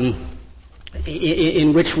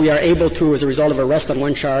 in which we are able to, as a result of arrest on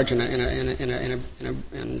one charge and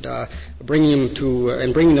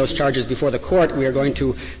bringing those charges before the court, we are going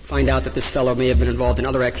to find out that this fellow may have been involved in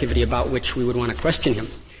other activity about which we would want to question him.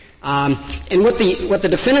 And what the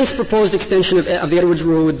defendant's proposed extension of the Edwards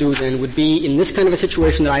rule would do then would be, in this kind of a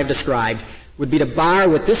situation that I have described, would be to bar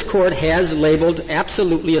what this court has labeled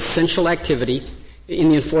absolutely essential activity in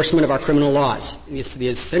the enforcement of our criminal laws. The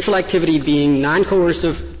essential activity being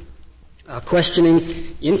non-coercive questioning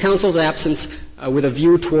in counsel's absence with a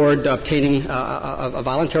view toward obtaining a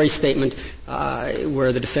voluntary statement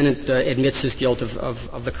where the defendant admits his guilt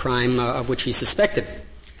of the crime of which he's suspected.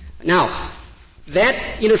 Now,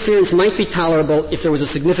 that interference might be tolerable if there was a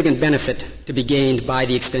significant benefit to be gained by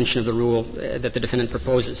the extension of the rule that the defendant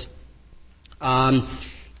proposes. Our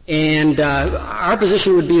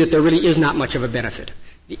position would be that there really is not much of a benefit.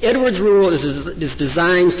 The Edwards rule is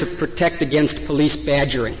designed to protect against police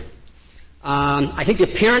badgering. I think the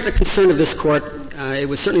apparent concern of this court, it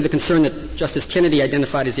was certainly the concern that Justice Kennedy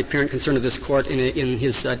identified as the apparent concern of this court in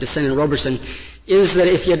his dissent in Roberson, is that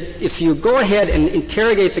if you go ahead and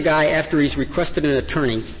interrogate the guy after he's requested an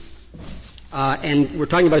attorney, and we're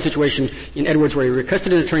talking about a situation in Edwards where he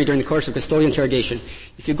requested an attorney during the course of custodial interrogation.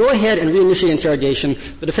 If you go ahead and reinitiate interrogation,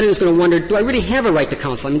 the defendant is going to wonder, do I really have a right to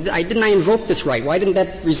counsel? I mean, didn't I invoke this right? Why didn't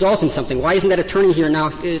that result in something? Why isn't that attorney here now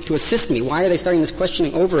to assist me? Why are they starting this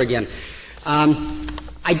questioning over again?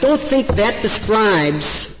 I don't think that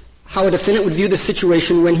describes how a defendant would view the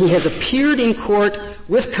situation when he has appeared in court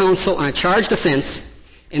with counsel on a charged offense,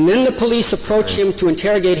 and then the police approach him to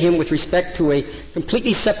interrogate him with respect to a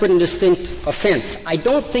completely separate and distinct offense. I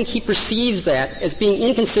don't think he perceives that as being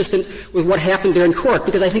inconsistent with what happened there in court,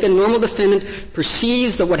 because I think a normal defendant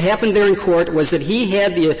perceives that what happened there in court was that he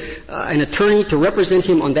had an attorney to represent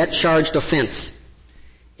him on that charged offense.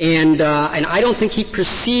 And I don't think he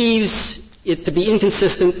perceives it to be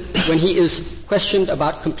inconsistent when he is questioned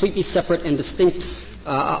about completely separate and distinct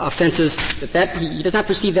offenses, that he does not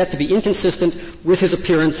perceive that to be inconsistent with his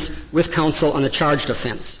appearance with counsel on a charged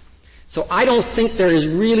offense. So I don't think there is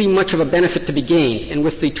really much of a benefit to be gained. And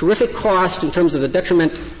with the terrific cost in terms of the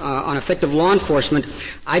detriment on effective law enforcement,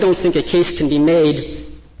 I don't think a case can be made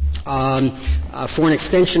for an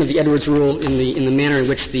extension of the Edwards rule in the manner in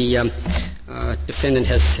which the defendant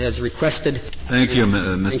has requested. Thank you,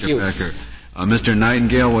 Mr. Becker. Mr.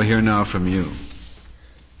 Nightingale, we'll hear now from you.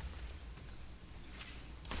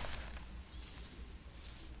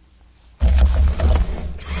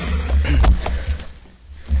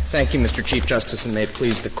 Thank you, Mr. Chief Justice, and may it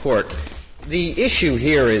please the Court. The issue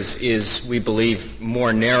here is, we believe,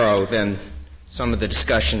 more narrow than some of the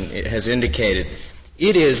discussion has indicated.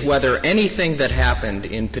 It is whether anything that happened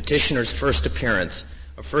in petitioner's first appearance,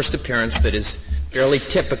 a first appearance that is fairly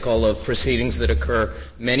typical of proceedings that occur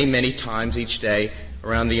many, many times each day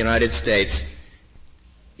around the United States,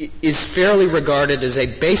 is fairly regarded as a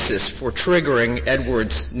basis for triggering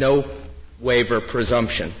Edwards' no-waiver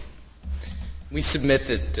presumption. We submit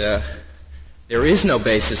that there is no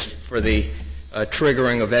basis for the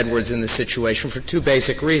triggering of Edwards in this situation for two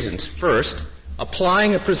basic reasons. First,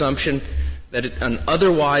 applying a presumption that an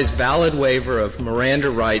otherwise valid waiver of Miranda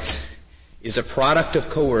rights is a product of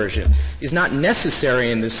coercion is not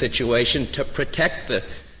necessary in this situation to protect the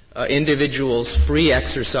individual's free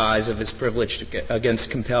exercise of his privilege against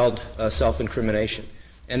compelled self-incrimination.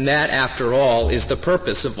 And that, after all, is the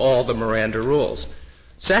purpose of all the Miranda rules.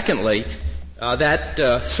 Secondly,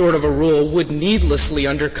 that sort of a rule would needlessly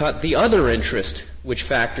undercut the other interest which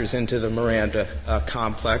factors into the Miranda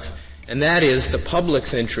complex, and that is the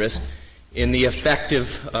public's interest in the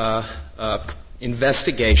effective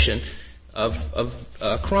investigation of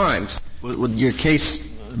crimes. Would your case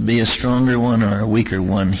be a stronger one or a weaker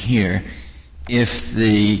one here if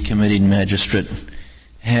the committing magistrate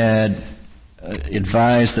had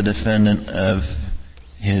advised the defendant of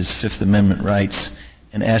his Fifth Amendment rights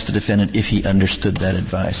and asked the defendant if he understood that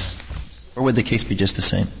advice? Or would the case be just the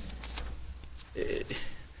same?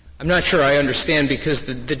 I'm not sure I understand, because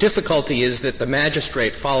the difficulty is that the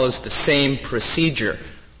magistrate follows the same procedure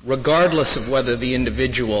regardless of whether the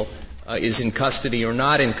individual is in custody or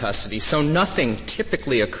not in custody. So nothing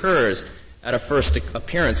typically occurs at a first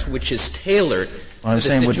appearance which is tailored to the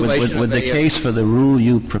situation. Would the case for the rule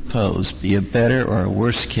you propose be a better or a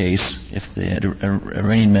worse case if the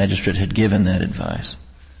arraigning magistrate had given that advice?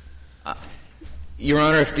 Your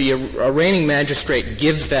Honor, if the arraigning magistrate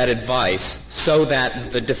gives that advice so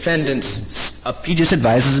that the defendant's he just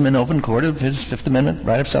advises him in open court of his Fifth Amendment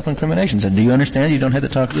right of self-incrimination. Said, do you understand? You don't have to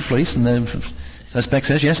talk to the police. And the suspect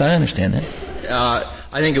says, yes, I understand that.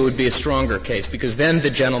 I think it would be a stronger case, because then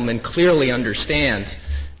the gentleman clearly understands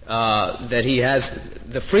that he has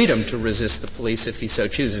the freedom to resist the police if he so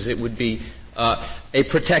chooses. It would be a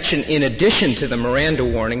protection in addition to the Miranda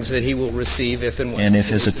warnings that he will receive if and when. And if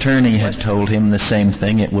his attorney had told him the same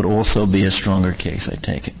thing, it would also be a stronger case, I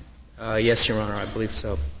take it. Yes, Your Honor, I believe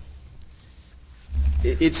so.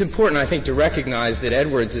 It's important, I think, to recognize that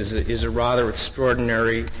Edwards is a rather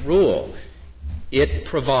extraordinary rule. It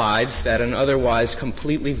provides that an otherwise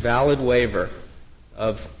completely valid waiver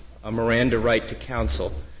of a Miranda right to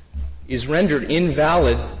counsel is rendered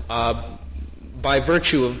invalid by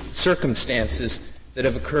virtue of circumstances that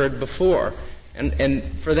have occurred before. And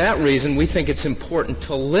for that reason, we think it's important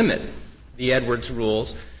to limit the Edwards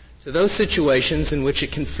rules to those situations in which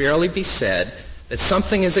it can fairly be said that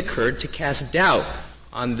something has occurred to cast doubt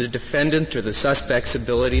on the defendant or the suspect's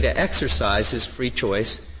ability to exercise his free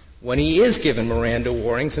choice when he is given Miranda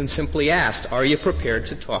warnings and simply asked, are you prepared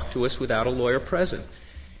to talk to us without a lawyer present?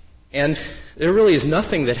 And there really is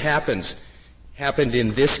nothing that happened in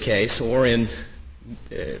this case or in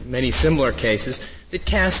many similar cases that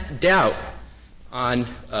cast doubt on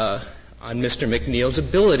Mr. McNeil's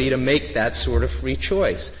ability to make that sort of free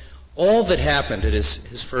choice. All that happened at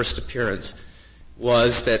his first appearance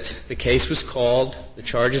was that the case was called, the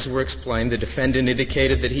charges were explained, the defendant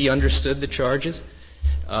indicated that he understood the charges.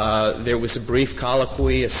 There was a brief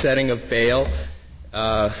colloquy, a setting of bail,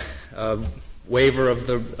 a waiver of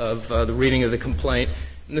the reading of the complaint,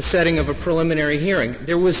 and the setting of a preliminary hearing.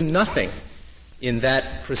 There was nothing in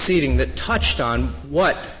that proceeding that touched on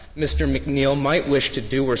what Mr. McNeil might wish to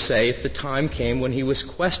do or say if the time came when he was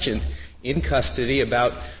questioned in custody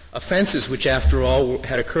about offenses which, after all,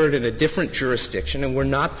 had occurred in a different jurisdiction and were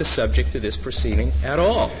not the subject of this proceeding at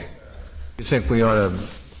all. You think we ought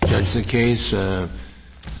to judge the case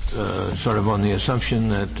sort of on the assumption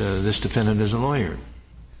that this defendant is a lawyer?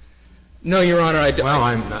 No, Your Honor, I don't.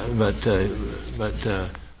 Well, but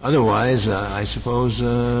otherwise, I suppose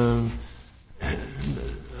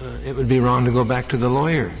it would be wrong to go back to the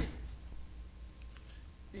lawyer.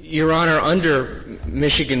 Your Honor, under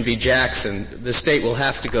Michigan v. Jackson, the state will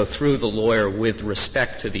have to go through the lawyer with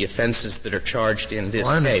respect to the offenses that are charged in this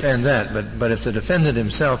case. I understand that, but if the defendant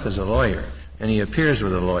himself is a lawyer and he appears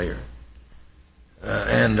with a lawyer,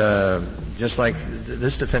 and just like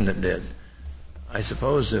this defendant did, I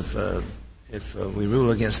suppose if we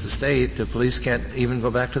rule against the state, the police can't even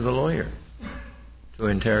go back to the lawyer to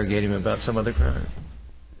interrogate him about some other crime.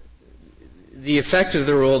 The effect of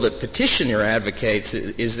the rule that petitioner advocates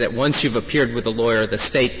is that once you've appeared with a lawyer, the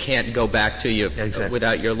state can't go back to you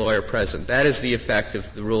without your lawyer present. That is the effect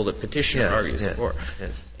of the rule that petitioner argues for.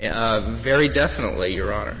 Yes. Very definitely,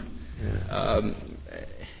 Your Honor.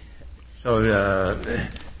 Yeah.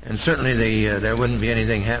 And certainly there wouldn't be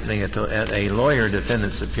anything happening at a lawyer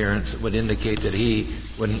defendant's appearance that would indicate that he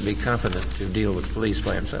wouldn't be competent to deal with police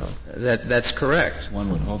by himself. That's correct.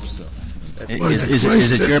 One would hope so.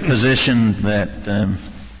 Is it your position that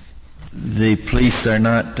the police are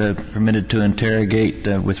not permitted to interrogate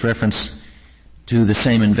with reference to the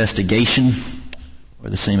same investigation or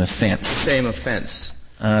the same offense? Same offense.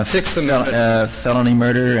 Sixth Amendment. Felony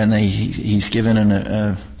murder, and he's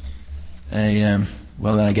given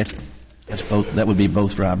well, I guess that's both. That would be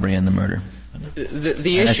both robbery and the murder.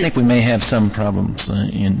 The issue. I think we may have some problems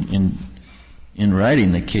in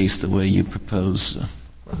writing the case the way you propose.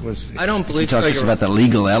 I don't believe so. Talk about the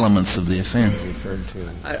legal elements of the offense.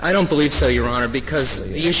 I don't believe so, Your Honor, because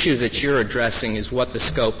the issue that you're addressing is what the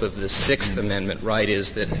scope of the Sixth Amendment right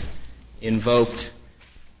is that's invoked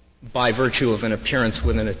by virtue of an appearance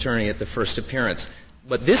with an attorney at the first appearance.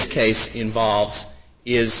 What this case involves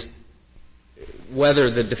is whether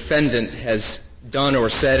the defendant has done or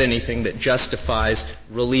said anything that justifies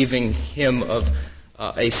relieving him of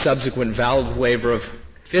a subsequent valid waiver of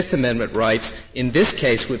Fifth Amendment rights, in this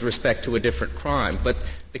case with respect to a different crime. But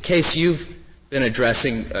the case you've been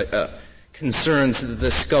addressing concerns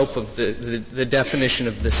the scope of the definition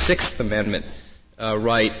of the Sixth Amendment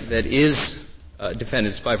right that is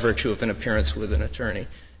defendants by virtue of an appearance with an attorney,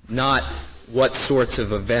 not what sorts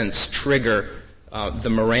of events trigger the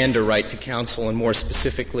Miranda right to counsel, and more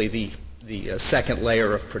specifically the second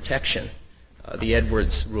layer of protection, the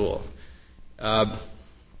Edwards rule.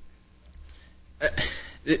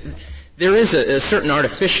 There is a certain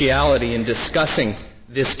artificiality in discussing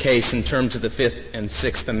this case in terms of the Fifth and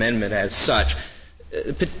Sixth Amendment as such.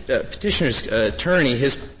 Petitioner's attorney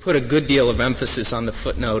has put a good deal of emphasis on the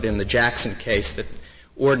footnote in the Jackson case that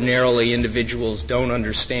ordinarily individuals don't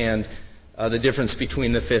understand the difference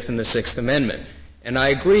between the Fifth and the Sixth Amendment. And I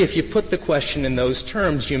agree, if you put the question in those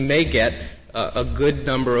terms, you may get a good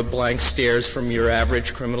number of blank stares from your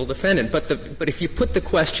average criminal defendant. But if you put the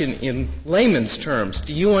question in layman's terms,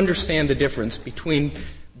 do you understand the difference between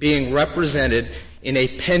being represented in a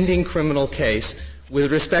pending criminal case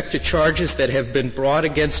with respect to charges that have been brought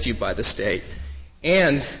against you by the state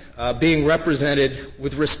and being represented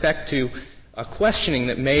with respect to questioning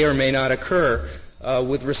that may or may not occur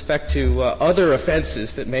with respect to other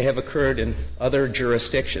offenses that may have occurred in other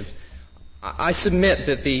jurisdictions? I submit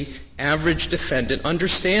that the average defendant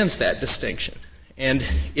understands that distinction. And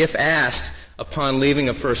if asked upon leaving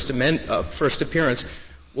a first appearance,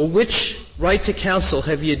 well, which right to counsel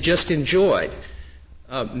have you just enjoyed?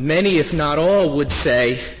 Many, if not all, would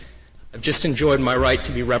say, I've just enjoyed my right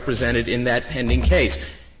to be represented in that pending case.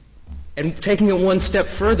 And taking it one step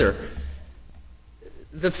further,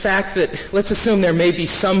 the fact that, let's assume there may be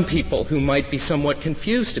some people who might be somewhat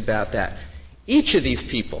confused about that. Each of these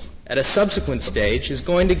people, at a subsequent stage, is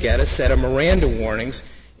going to get a set of Miranda warnings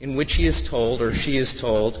in which he is told or she is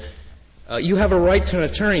told, you have a right to an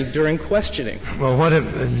attorney during questioning. Well,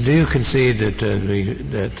 do you concede that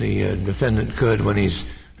the defendant could, when he's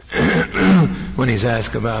when he's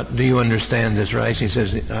asked about, do you understand this rights? He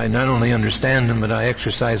says, I not only understand them, but I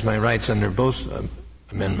exercise my rights under both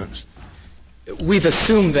amendments. We've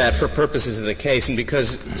assumed that for purposes of the case, and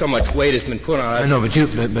because so much weight has been put on it. I know,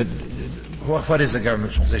 but what is the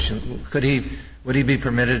government's position? Would he be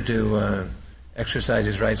permitted to exercise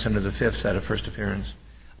his rights under the Fifth at a first appearance?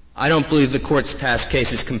 I don't believe the Court's past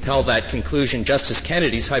cases compel that conclusion. Justice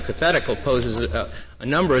Kennedy's hypothetical poses a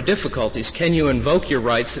number of difficulties. Can you invoke your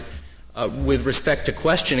rights with respect to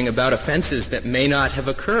questioning about offenses that may not have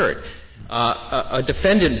occurred? A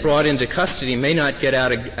defendant brought into custody may not get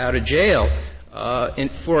out of jail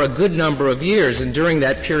for a good number of years, and during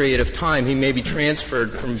that period of time he may be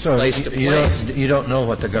transferred from place to place. You don't know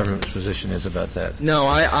what the government's position is about that? No,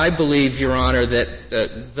 I believe, Your Honor,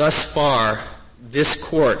 that thus far this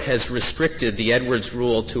Court has restricted the Edwards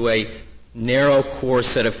rule to a narrow core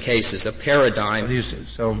set of cases, a paradigm.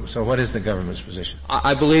 So what is the government's position?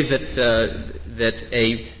 I believe that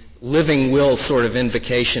a living will sort of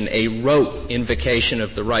invocation, a rote invocation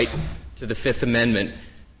of the right to the Fifth Amendment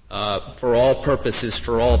for all purposes,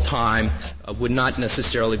 for all time, would not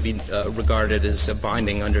necessarily be regarded as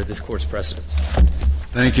binding under this Court's precedents.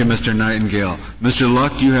 Thank you, Mr. Nightingale. Mr.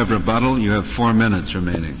 Luck, do you have rebuttal? You have 4 minutes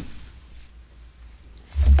remaining.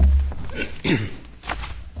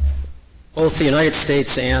 Both the United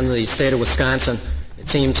States and the state of Wisconsin, it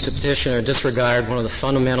seems to petition or disregard one of the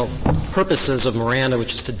fundamental purposes of Miranda,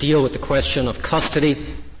 which is to deal with the question of custody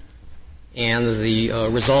and the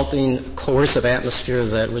resulting coercive atmosphere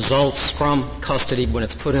that results from custody when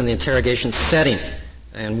it's put in the interrogation setting,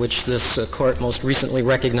 and which this court most recently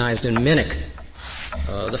recognized in Minnick.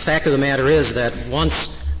 The fact of the matter is that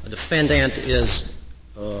once a defendant is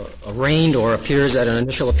arraigned or appears at an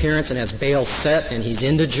initial appearance and has bail set and he's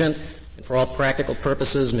indigent, and for all practical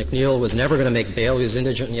purposes, McNeil was never going to make bail. He was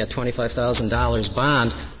indigent and he had $25,000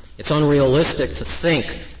 bond. It's unrealistic to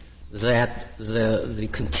think that the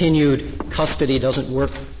continued custody doesn't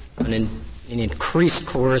work an increased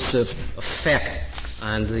coercive effect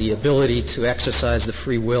on the ability to exercise the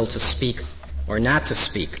free will to speak or not to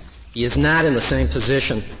speak. He is not in the same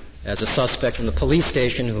position as a suspect in the police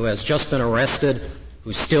station who has just been arrested,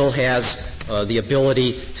 who still has the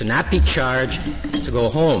ability to not be charged, to go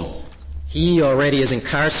home. He already is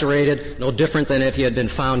incarcerated, no different than if he had been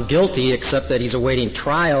found guilty, except that he's awaiting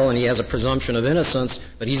trial and he has a presumption of innocence,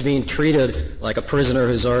 but he's being treated like a prisoner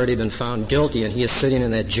who's already been found guilty, and he is sitting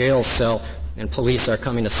in that jail cell, and police are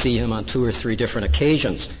coming to see him on 2 or 3 different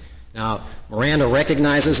occasions. Now, Miranda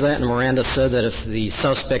recognizes that, and Miranda said that if the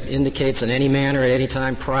suspect indicates in any manner at any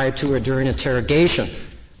time prior to or during interrogation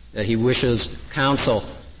that he wishes counsel,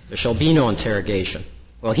 there shall be no interrogation.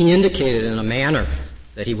 Well, he indicated in a manner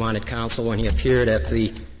that he wanted counsel when he appeared at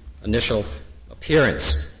the initial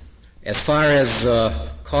appearance. As far as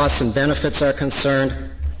costs and benefits are concerned,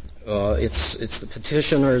 it's the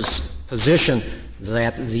petitioner's position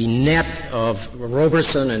that the net of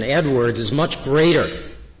Roberson and Edwards is much greater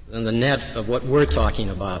than the net of what we're talking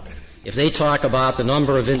about. If they talk about the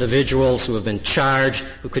number of individuals who have been charged,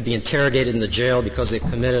 who could be interrogated in the jail because they've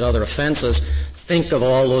committed other offenses, think of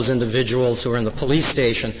all those individuals who are in the police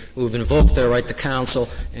station who have invoked their right to counsel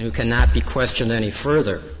and who cannot be questioned any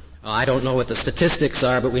further. I don't know what the statistics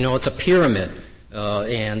are, but we know it's a pyramid.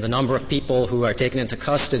 And the number of people who are taken into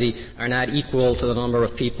custody are not equal to the number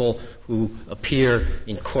of people who appear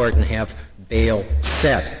in court and have bail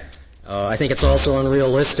set. I think it's also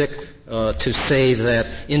unrealistic to say that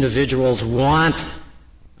individuals want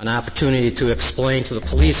an opportunity to explain to the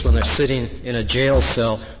police when they're sitting in a jail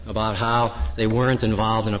cell about how they weren't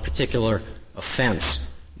involved in a particular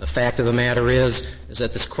offense. The fact of the matter is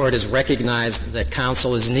that this Court has recognized that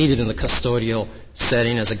counsel is needed in the custodial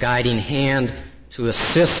setting as a guiding hand to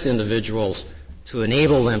assist individuals, to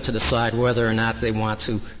enable them to decide whether or not they want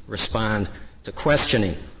to respond to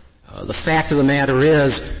questioning. The fact of the matter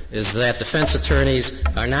is that defense attorneys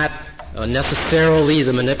are not necessarily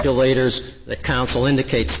the manipulators that counsel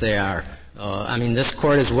indicates they are. This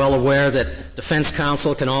Court is well aware that defense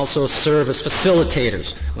counsel can also serve as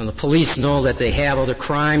facilitators. When the police know that they have other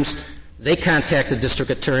crimes, they contact the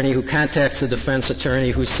district attorney who contacts the defense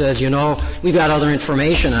attorney who says, we've got other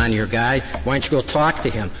information on your guy. Why don't you go talk to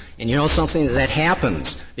him? And something that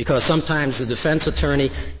happens because sometimes the defense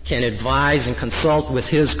attorney can advise and consult with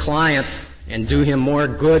his client and do him more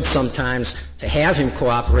good sometimes to have him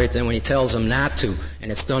cooperate than when he tells him not to.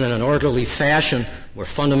 And it's done in an orderly fashion where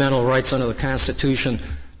fundamental rights under the Constitution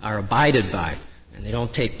are abided by. And they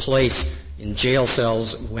don't take place in jail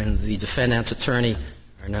cells when the defendant's attorney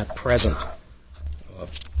are not present.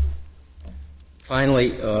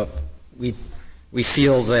 Finally, we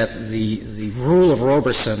feel that the rule of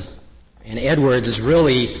Roberson and Edwards is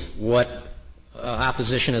really what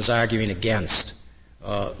opposition is arguing against.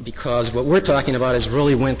 Because what we're talking about is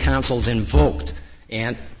really when counsel's invoked.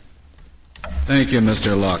 And thank you,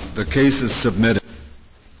 Mr. Luck. The case is submitted.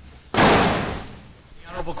 The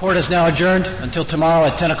Honorable Court is now adjourned until tomorrow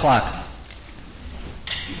at 10 o'clock.